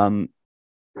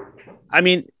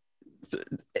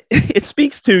 It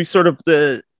speaks to sort of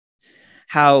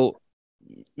how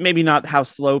maybe not how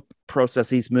slow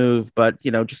processes move, but,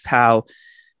 just how,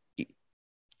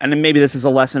 and maybe this is a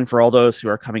lesson for all those who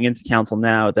are coming into council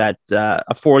now, that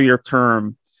a 4-year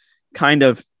term kind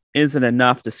of isn't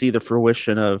enough to see the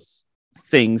fruition of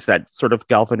things that sort of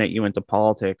galvanate you into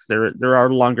politics. There are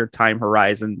longer time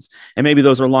horizons, and maybe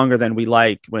those are longer than we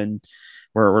like when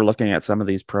we're looking at some of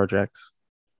these projects.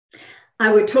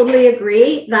 I would totally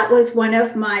agree. That was one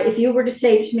of if you were to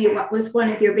say to me, what was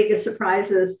one of your biggest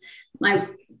surprises?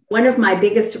 One of my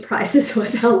biggest surprises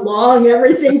was how long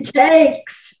everything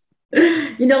takes.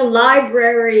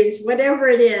 Libraries, whatever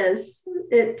it is,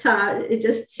 it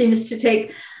just seems to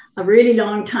take a really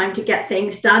long time to get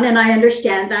things done. And I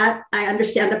understand that. I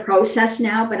understand the process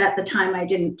now, but at the time I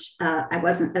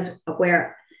wasn't as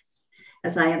aware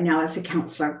as I am now as a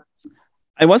councillor.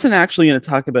 I wasn't actually going to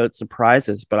talk about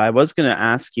surprises, but I was going to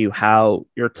ask you how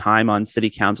your time on city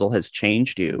council has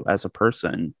changed you as a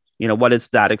person. What is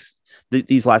that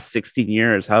these last 16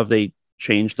 years? How have they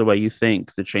changed the way you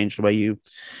think, to change the way you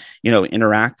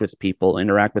interact with people,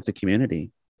 interact with the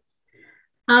community?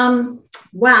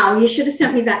 Wow, you should have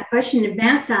sent me that question in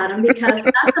advance, Adam, because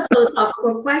that's a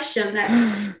philosophical question.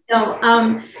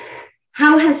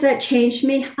 How has that changed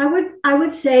me? I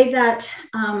would say that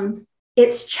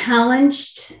it's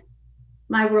challenged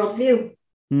my worldview.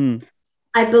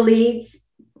 I believe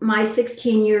my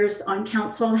 16 years on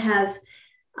council has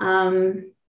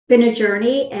been a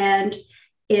journey, and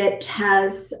it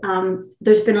has.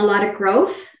 There's been a lot of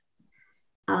growth.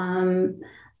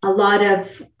 A lot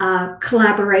of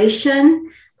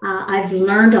collaboration. I've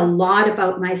learned a lot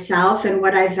about myself and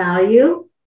what I value.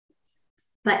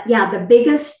 But yeah, the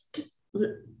biggest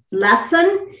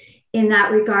lesson in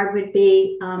that regard would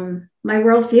be my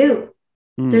worldview.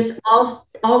 There's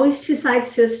always two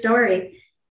sides to a story.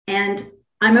 And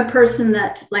I'm a person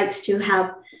that likes to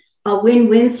have a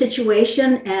win-win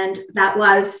situation. And that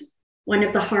was one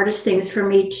of the hardest things for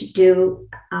me to do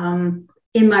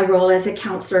in my role as a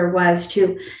counselor was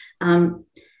to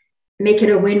make it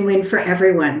a win-win for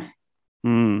everyone.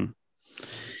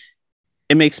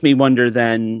 It makes me wonder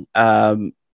then,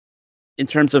 in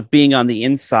terms of being on the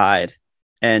inside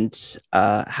and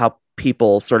how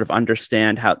people sort of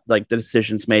understand how, like, the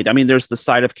decisions made. I mean, there's the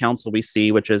side of council we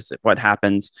see, which is what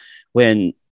happens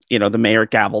when, you know, the mayor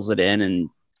gavels it in and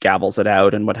gavels it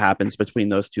out, and what happens between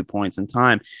those 2 points in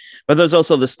time. But there's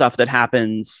also the stuff that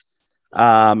happens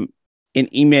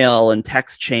in email and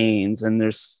text chains, and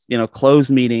there's, you know,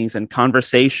 closed meetings and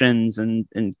conversations, and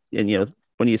you know,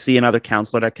 when you see another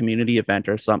counselor at a community event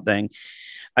or something.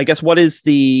 I guess, what is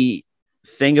the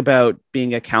thing about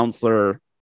being a counselor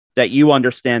that you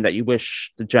understand that you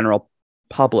wish the general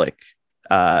public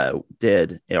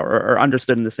did or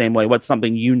understood in the same way? What's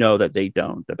something you know that they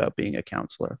don't about being a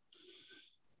counselor?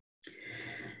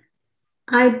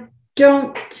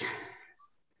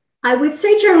 I would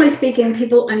say, generally speaking,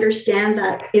 people understand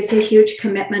that it's a huge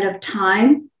commitment of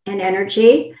time and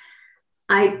energy.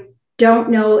 I don't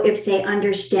know if they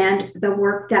understand the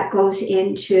work that goes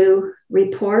into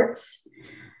reports,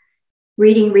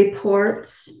 reading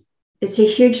reports. It's a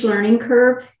huge learning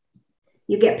curve.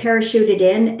 You get parachuted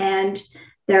in, and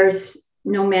there's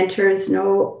no mentors,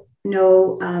 no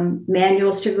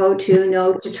manuals to go to,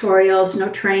 no tutorials, no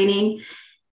training.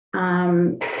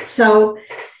 So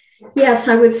yes,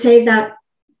 I would say that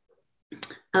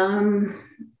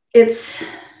it's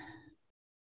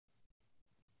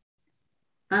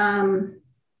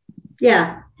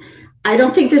yeah, I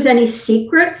don't think there's any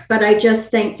secrets, but I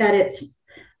just think that it's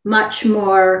much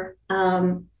more,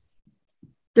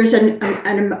 there's an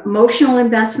emotional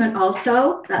investment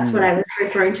also. That's what I was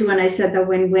referring to when I said the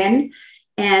win-win.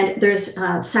 And there's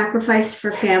sacrifice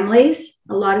for families,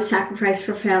 a lot of sacrifice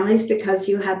for families, because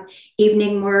you have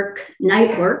evening work,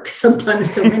 night work,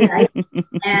 sometimes till midnight.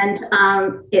 And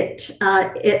it's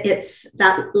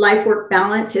that life work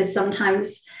balance is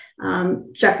sometimes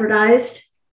jeopardized.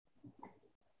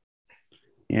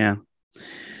 Yeah,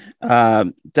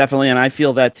 definitely. And I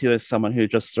feel that too, as someone who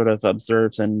just sort of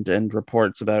observes and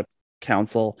reports about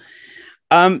council.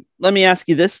 Let me ask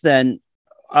you this then.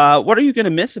 What are you going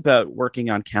to miss about working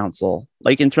on council?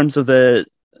 Like, in terms of the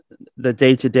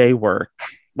day-to-day work,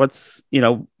 what's, you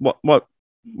know, what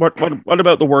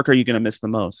about the work are you going to miss the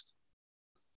most?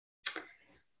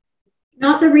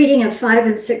 Not the reading of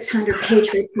 500 and 600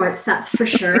 page reports, that's for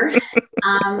sure.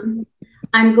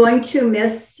 I'm going to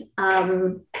miss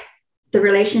the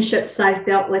relationships I've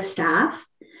built with staff.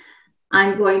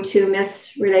 I'm going to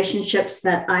miss relationships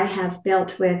that I have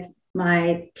built with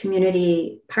my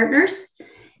community partners.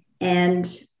 And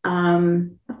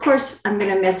of course, I'm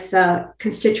going to miss the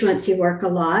constituency work a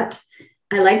lot.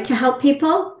 I like to help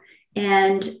people,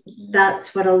 and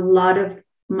that's what a lot of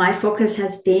my focus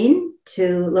has been,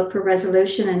 to look for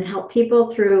resolution and help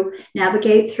people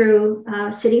navigate through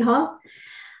City Hall.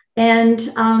 And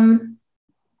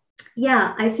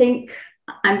yeah, I think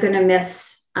I'm going to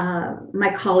miss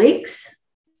my colleagues,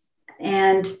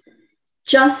 and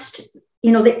just,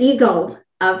 you know, the ego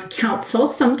of council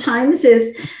sometimes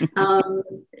is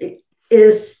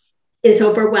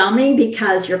overwhelming,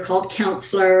 because you're called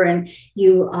counselor and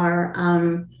you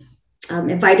are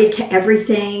invited to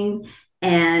everything,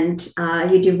 and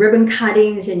you do ribbon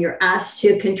cuttings, and you're asked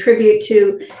to contribute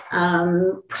to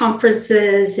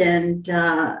conferences and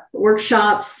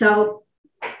workshops. So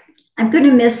I'm going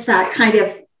to miss that kind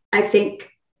of, I think,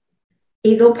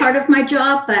 ego part of my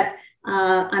job, but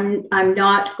I'm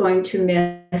not going to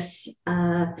miss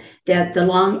the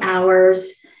long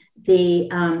hours, the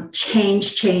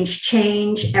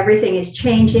change. Everything is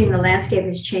changing. The landscape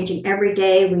is changing every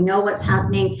day. We know what's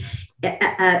happening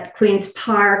at Queen's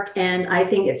Park, and I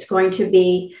think it's going to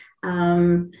be,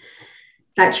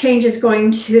 that change is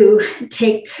going to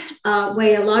take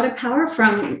away a lot of power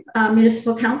from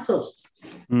municipal councils.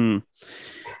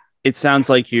 It sounds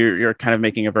like you're kind of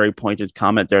making a very pointed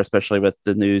comment there, especially with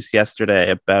the news yesterday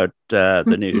about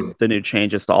the new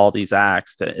changes to all these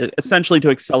acts, essentially to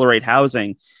accelerate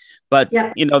housing. But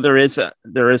yeah, you know, there is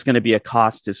going to be a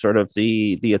cost to sort of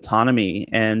the autonomy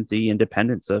and the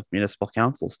independence of municipal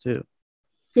councils too.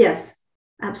 Yes,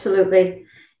 absolutely.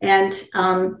 And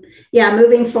yeah,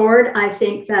 moving forward, I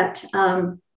think that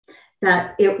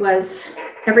that it was,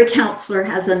 every counselor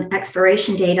has an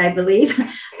expiration date, I believe.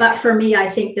 But for me, I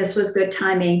think this was good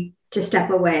timing to step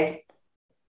away.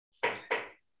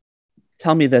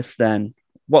 Tell me this then.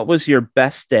 What was your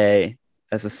best day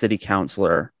as a city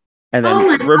councilor? And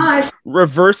then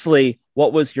reversely,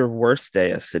 what was your worst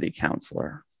day as city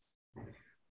councilor?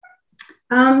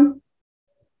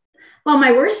 Well,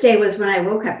 my worst day was when I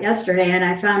woke up yesterday and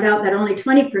I found out that only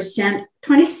 20%,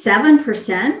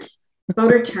 27%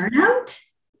 voter turnout.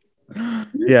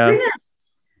 Yeah.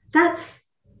 That's,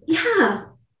 yeah.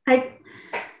 I,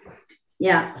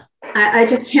 yeah. I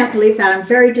just can't believe that. I'm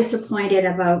very disappointed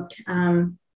about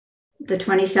the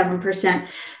 27%.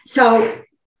 So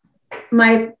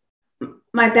my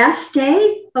best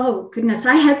day, oh goodness,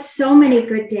 I had so many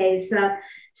good days.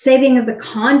 Saving of the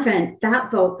convent, that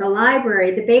vote, the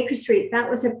library, the Baker Street, that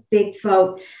was a big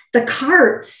vote. The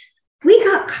carts, we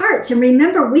got carts. And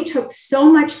remember, we took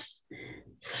so much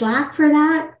slack for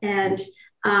that. And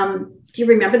do you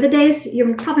remember the days?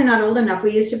 You're probably not old enough.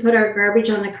 We used to put our garbage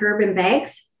on the curb in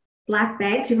bags, black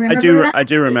bags. You remember that? I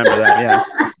do remember that, yeah.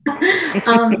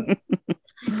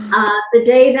 The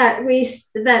day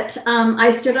that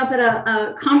I stood up at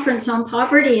a conference on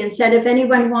poverty and said, if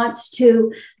anyone wants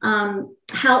to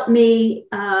help me,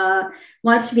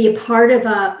 wants to be a part of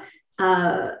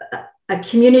a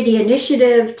community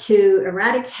initiative to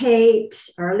eradicate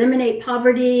or eliminate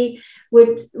poverty,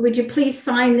 would you please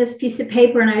sign this piece of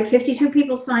paper? And I had 52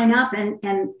 people sign up,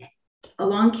 and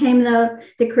along came the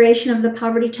creation of the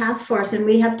Poverty Task Force, and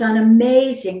we have done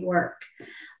amazing work.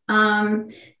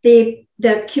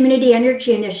 The Community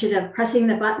Energy Initiative, pressing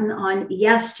the button on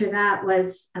yes to that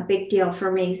was a big deal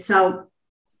for me. So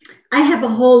I have a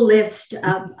whole list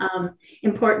of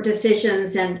important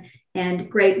decisions and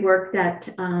great work that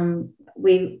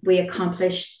we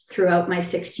accomplished throughout my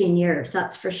 16 years.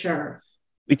 That's for sure.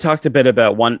 We talked a bit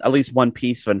about at least one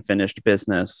piece of unfinished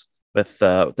business with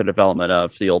the development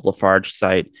of the old Lafarge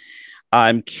site.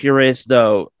 I'm curious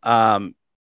though,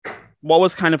 what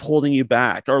was kind of holding you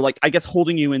back, or like, I guess,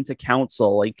 holding you into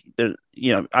council? Like,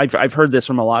 I've heard this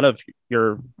from a lot of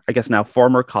your, I guess now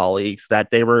former colleagues,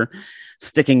 that they were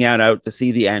sticking out to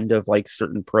see the end of like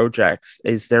certain projects.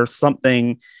 Is there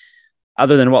something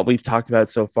other than what we've talked about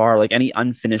so far, like any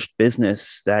unfinished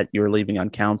business that you're leaving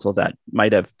on council that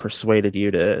might have persuaded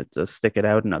you to stick it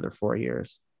out another 4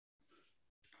 years?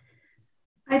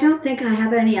 I don't think I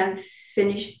have any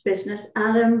unfinished business,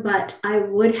 Adam, but I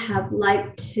would have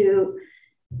liked to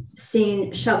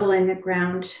seen shovel in the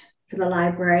ground for the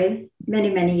library many,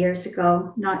 many years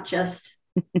ago, not just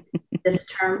this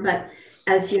term, but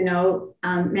as you know,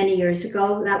 many years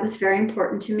ago. That was very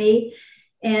important to me.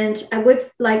 And I would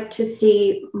like to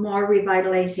see more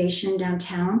revitalization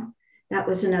downtown. That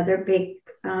was another big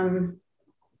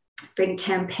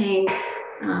campaign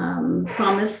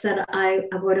promise that I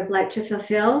would have liked to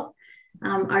fulfill.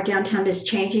 Our downtown is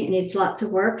changing. It needs lots of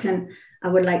work, and I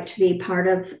would like to be part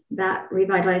of that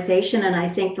revitalization. And I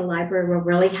think the library will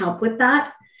really help with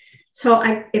that. So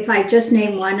if I just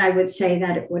name one, I would say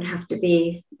that it would have to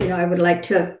be, I would like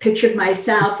to have pictured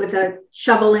myself with a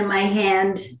shovel in my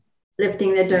hand,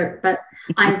 lifting the dirt. But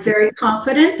I'm very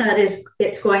confident that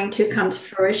it's going to come to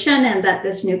fruition, and that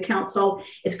this new council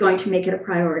is going to make it a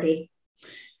priority.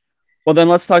 Well, then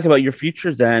let's talk about your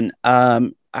future then.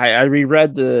 I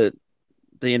reread the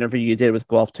interview you did with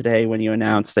Guelph Today when you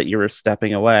announced that you were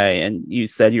stepping away, and you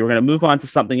said you were going to move on to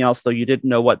something else, though you didn't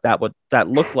know what that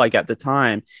looked like at the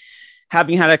time.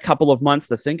 Having had a couple of months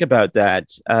to think about that,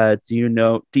 do you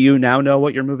now know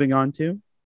what you're moving on to?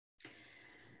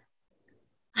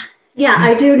 Yeah,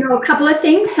 I do know a couple of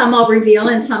things. Some I'll reveal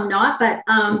and some not, but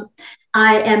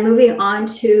I am moving on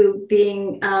to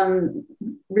being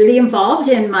really involved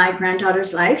in my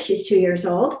granddaughter's life. She's 2 years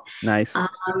old. Nice.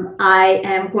 I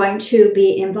am going to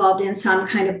be involved in some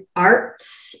kind of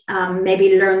arts,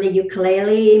 maybe learn the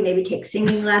ukulele, maybe take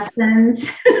singing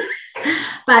lessons.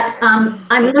 But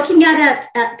I'm looking at it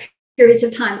at periods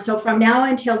of time. So from now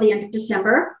until the end of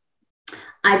December,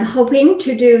 I'm hoping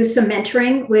to do some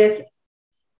mentoring with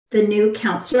the new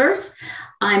counselors.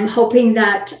 I'm hoping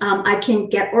that I can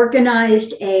get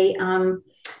organized a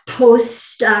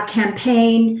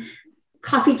post-campaign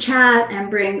coffee chat and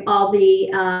bring all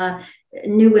the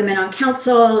new women on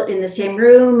council in the same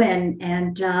room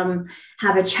and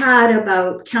have a chat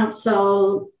about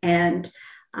council and,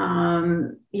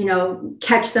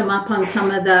 catch them up on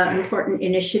some of the important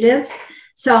initiatives.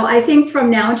 So I think from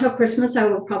now until Christmas, I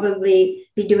will probably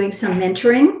be doing some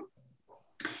mentoring.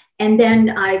 And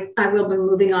then I will be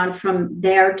moving on from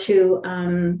there to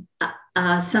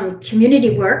some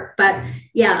community work. But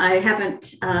yeah, I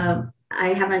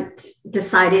haven't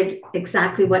decided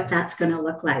exactly what that's going to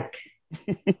look like.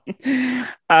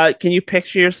 Can you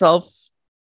picture yourself,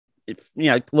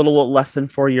 a little less than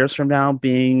 4 years from now,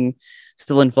 being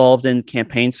still involved in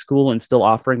campaign school and still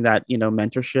offering that,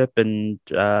 mentorship and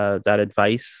that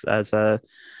advice as I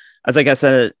guess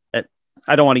I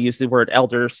don't want to use the word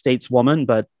elder stateswoman,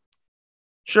 but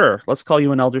Sure. Let's call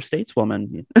you an elder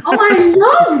stateswoman. Oh, I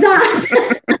love that.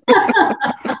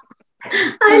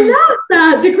 I love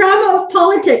that. The grammar of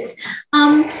politics.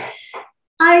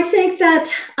 I think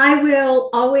that I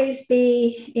will always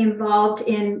be involved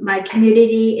in my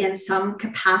community in some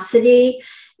capacity.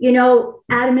 You know,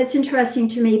 Adam, it's interesting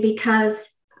to me because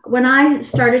when I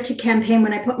started to campaign,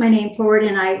 when I put my name forward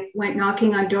and I went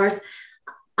knocking on doors,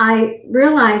 I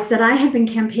realized that I had been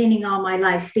campaigning all my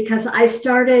life because I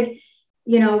started,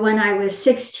 you know, when I was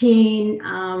 16,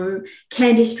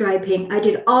 candy striping. I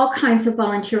did all kinds of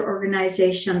volunteer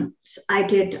organizations. I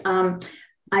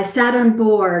sat on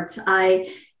boards.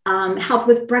 I helped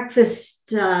with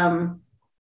breakfast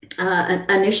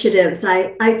initiatives.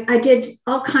 I did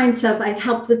all kinds of, I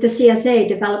helped with the CSA,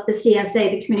 developed the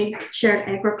CSA, the Community Shared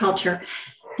Agriculture,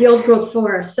 the Old Growth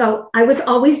Forest. So I was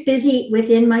always busy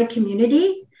within my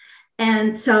community.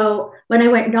 And so when I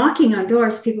went knocking on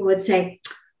doors, people would say,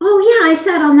 oh, yeah, I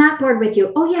sat on that board with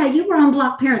you. Oh, yeah, you were on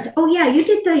Block Parents. Oh, yeah, you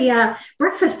did the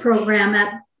breakfast program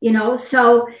at, you know,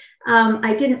 so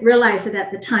I didn't realize it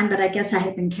at the time, but I guess I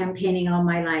had been campaigning all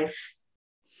my life.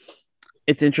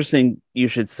 It's interesting you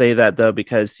should say that, though,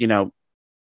 because, you know,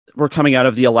 we're coming out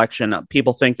of the election.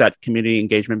 People think that community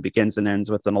engagement begins and ends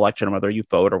with an election, whether you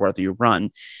vote or whether you run.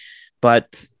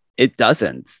 But it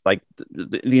doesn't. Like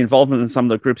the involvement in some of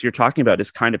the groups you're talking about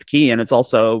is kind of key. And it's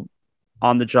also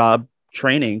on the job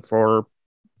training for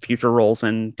future roles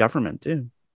in government,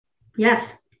 too.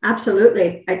 Yes,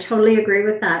 absolutely. I totally agree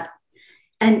with that.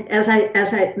 And as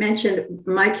I mentioned,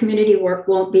 my community work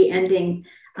won't be ending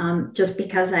just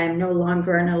because I am no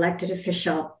longer an elected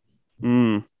official.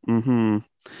 Mm-hmm.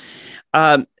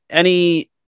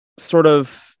 Any sort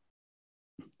of,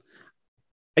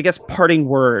 I guess, parting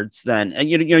words then? And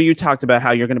you talked about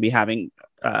how you're going to be having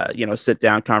sit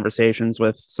down conversations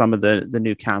with some of the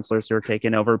new counselors who are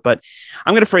taking over, but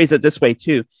I'm going to phrase it this way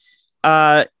too.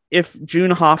 If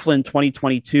June Hofflin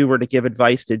 2022 were to give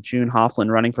advice to June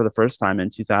Hofflin running for the first time in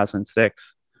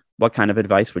 2006, what kind of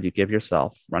advice would you give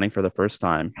yourself running for the first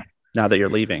time now that you're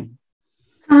leaving?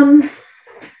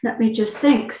 Let me just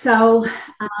think. So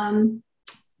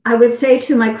I would say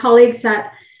to my colleagues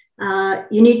that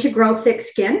you need to grow thick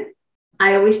skin.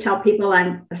 I always tell people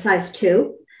I'm a size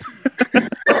 2.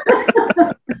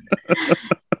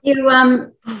 You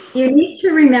need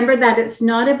to remember that it's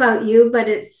not about you, but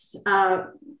it's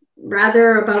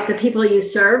rather about the people you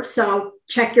serve. So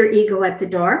check your ego at the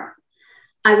door.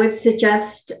 I would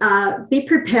suggest be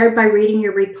prepared by reading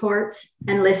your reports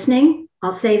and listening.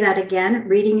 I'll say that again,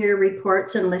 reading your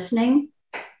reports and listening.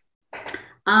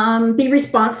 Be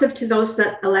responsive to those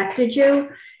that elected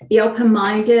you. Be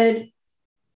open-minded,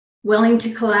 willing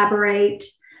to collaborate.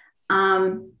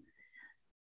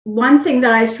 One thing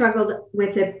that I struggled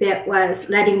with a bit was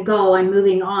letting go and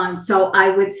moving on. So I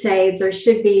would say there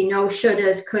should be no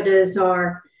shouldas, couldas,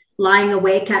 or lying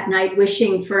awake at night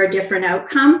wishing for a different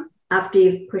outcome after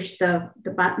you've pushed the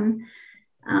button.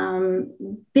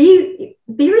 Be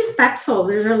respectful.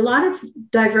 There's a lot of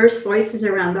diverse voices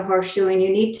around the Horseshoe, and you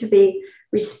need to be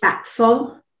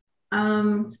respectful.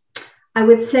 I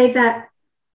would say that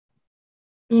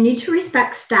you need to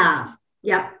respect staff.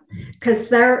 Yep, because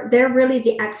they're really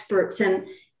the experts, and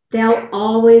they'll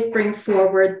always bring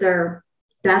forward their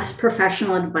best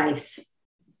professional advice.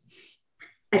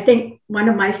 I think one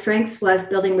of my strengths was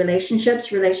building relationships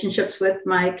with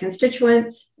my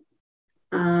constituents,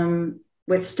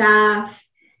 with staff,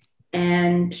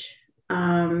 and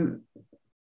my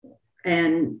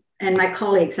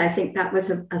colleagues. I think that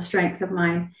was a strength of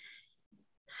mine.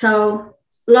 So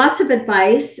lots of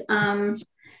advice.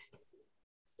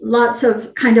 Lots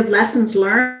of kind of lessons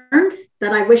learned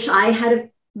that I wish I had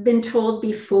been told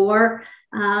before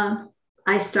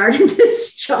I started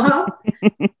this job.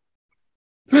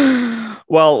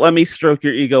 Well, let me stroke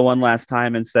your ego one last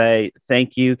time and say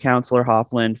thank you, Councillor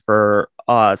Hofflin, for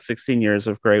 16 years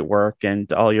of great work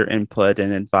and all your input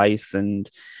and advice and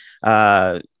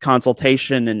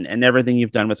consultation and everything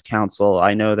you've done with council.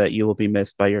 I know that you will be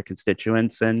missed by your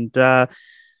constituents and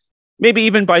maybe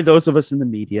even by those of us in the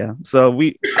media. So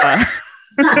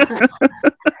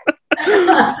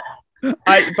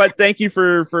but thank you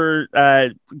for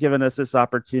giving us this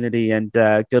opportunity, and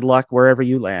good luck wherever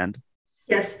you land.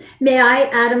 Yes. May I,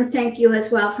 Adam, thank you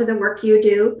as well for the work you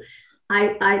do.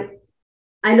 I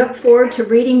look forward to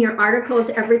reading your articles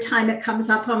every time it comes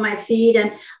up on my feed.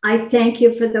 And I thank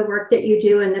you for the work that you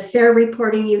do and the fair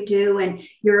reporting you do and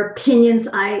your opinions.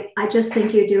 I just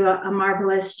think you do a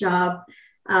marvelous job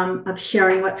of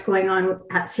sharing what's going on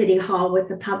at City Hall with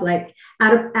the public.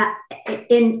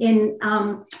 In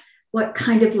what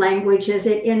kind of language is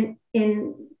it?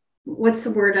 In what's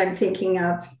the word I'm thinking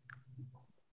of?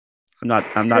 I'm not.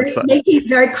 Making it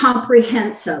very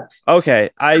comprehensive. Okay,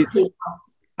 I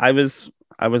was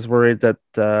worried that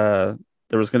there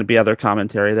was going to be other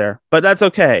commentary there, but that's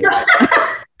okay.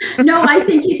 No, I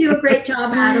think you do a great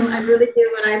job, Adam. I really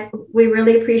do, and we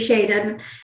really appreciate it.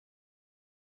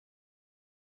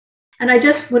 And I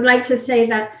just would like to say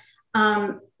that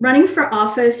running for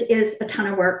office is a ton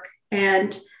of work,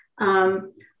 and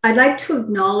I'd like to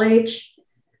acknowledge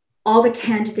all the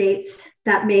candidates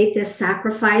that made this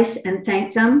sacrifice and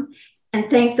thank them, and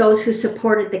thank those who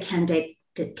supported the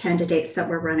candidates that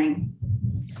were running.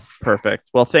 Perfect.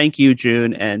 Well, thank you,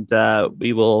 June, and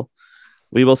we will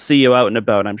see you out and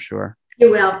about, I'm sure.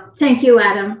 You will. Thank you,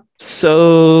 Adam.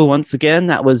 So once again,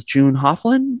 that was June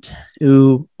Hoffland,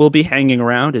 who will be hanging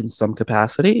around in some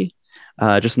capacity,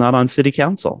 just not on city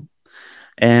council.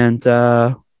 And is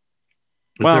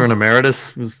there an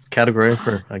emeritus category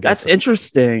for? I guess that's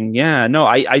interesting. Yeah, no,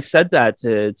 I said that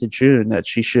to June that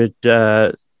she should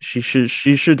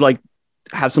like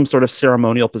have some sort of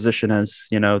ceremonial position as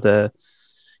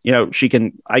she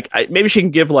can maybe she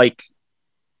can give like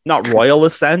not royal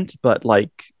assent, but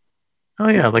like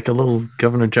like a little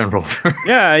governor general.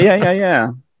 yeah.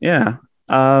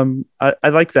 I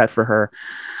like that for her.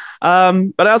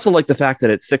 But I also like the fact that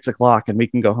it's 6:00 and we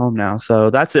can go home now. So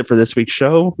that's it for this week's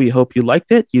show. We hope you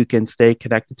liked it. You can stay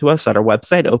connected to us at our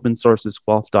website,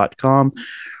 opensourcesguelph.com.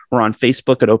 We're on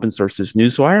Facebook at Open Sources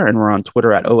Newswire, and we're on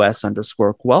Twitter at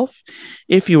 @OS_Guelph.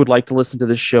 If you would like to listen to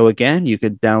this show again, you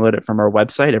could download it from our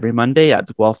website every Monday at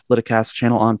the Guelph Politicast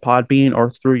channel on Podbean or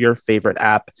through your favorite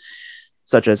app,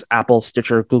 such as Apple,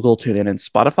 Stitcher, Google, TuneIn, and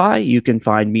Spotify. You can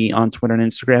find me on Twitter and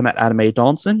Instagram at Adam A.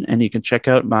 Donaldson, and you can check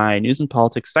out my news and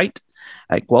politics site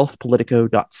at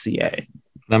guelphpolitico.ca.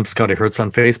 I'm Scotty Hertz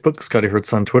on Facebook, Scotty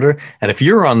Hertz on Twitter. And if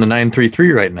you're on the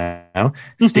 933 right now,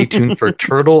 stay tuned for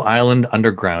Turtle Island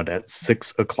Underground at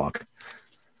 6:00.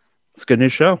 It's a good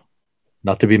news show.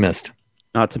 Not to be missed.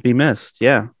 Not to be missed.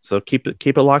 Yeah. So keep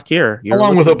it locked here.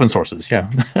 Along with Open Sources. Yeah.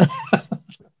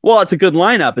 Well, it's a good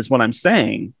lineup is what I'm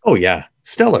saying. Oh, yeah.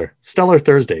 Stellar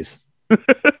Thursdays.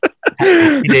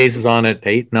 Days is on at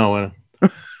 8. No.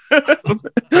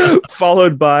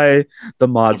 Followed by the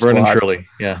Mod Squad. Vernon Shirley.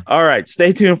 Yeah. All right.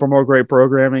 Stay tuned for more great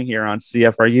programming here on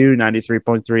CFRU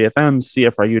 93.3 FM,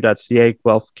 CFRU.ca,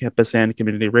 Guelph Campus and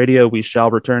Community Radio. We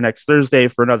shall return next Thursday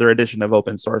for another edition of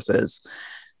Open Sources,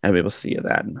 and we will see you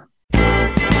then.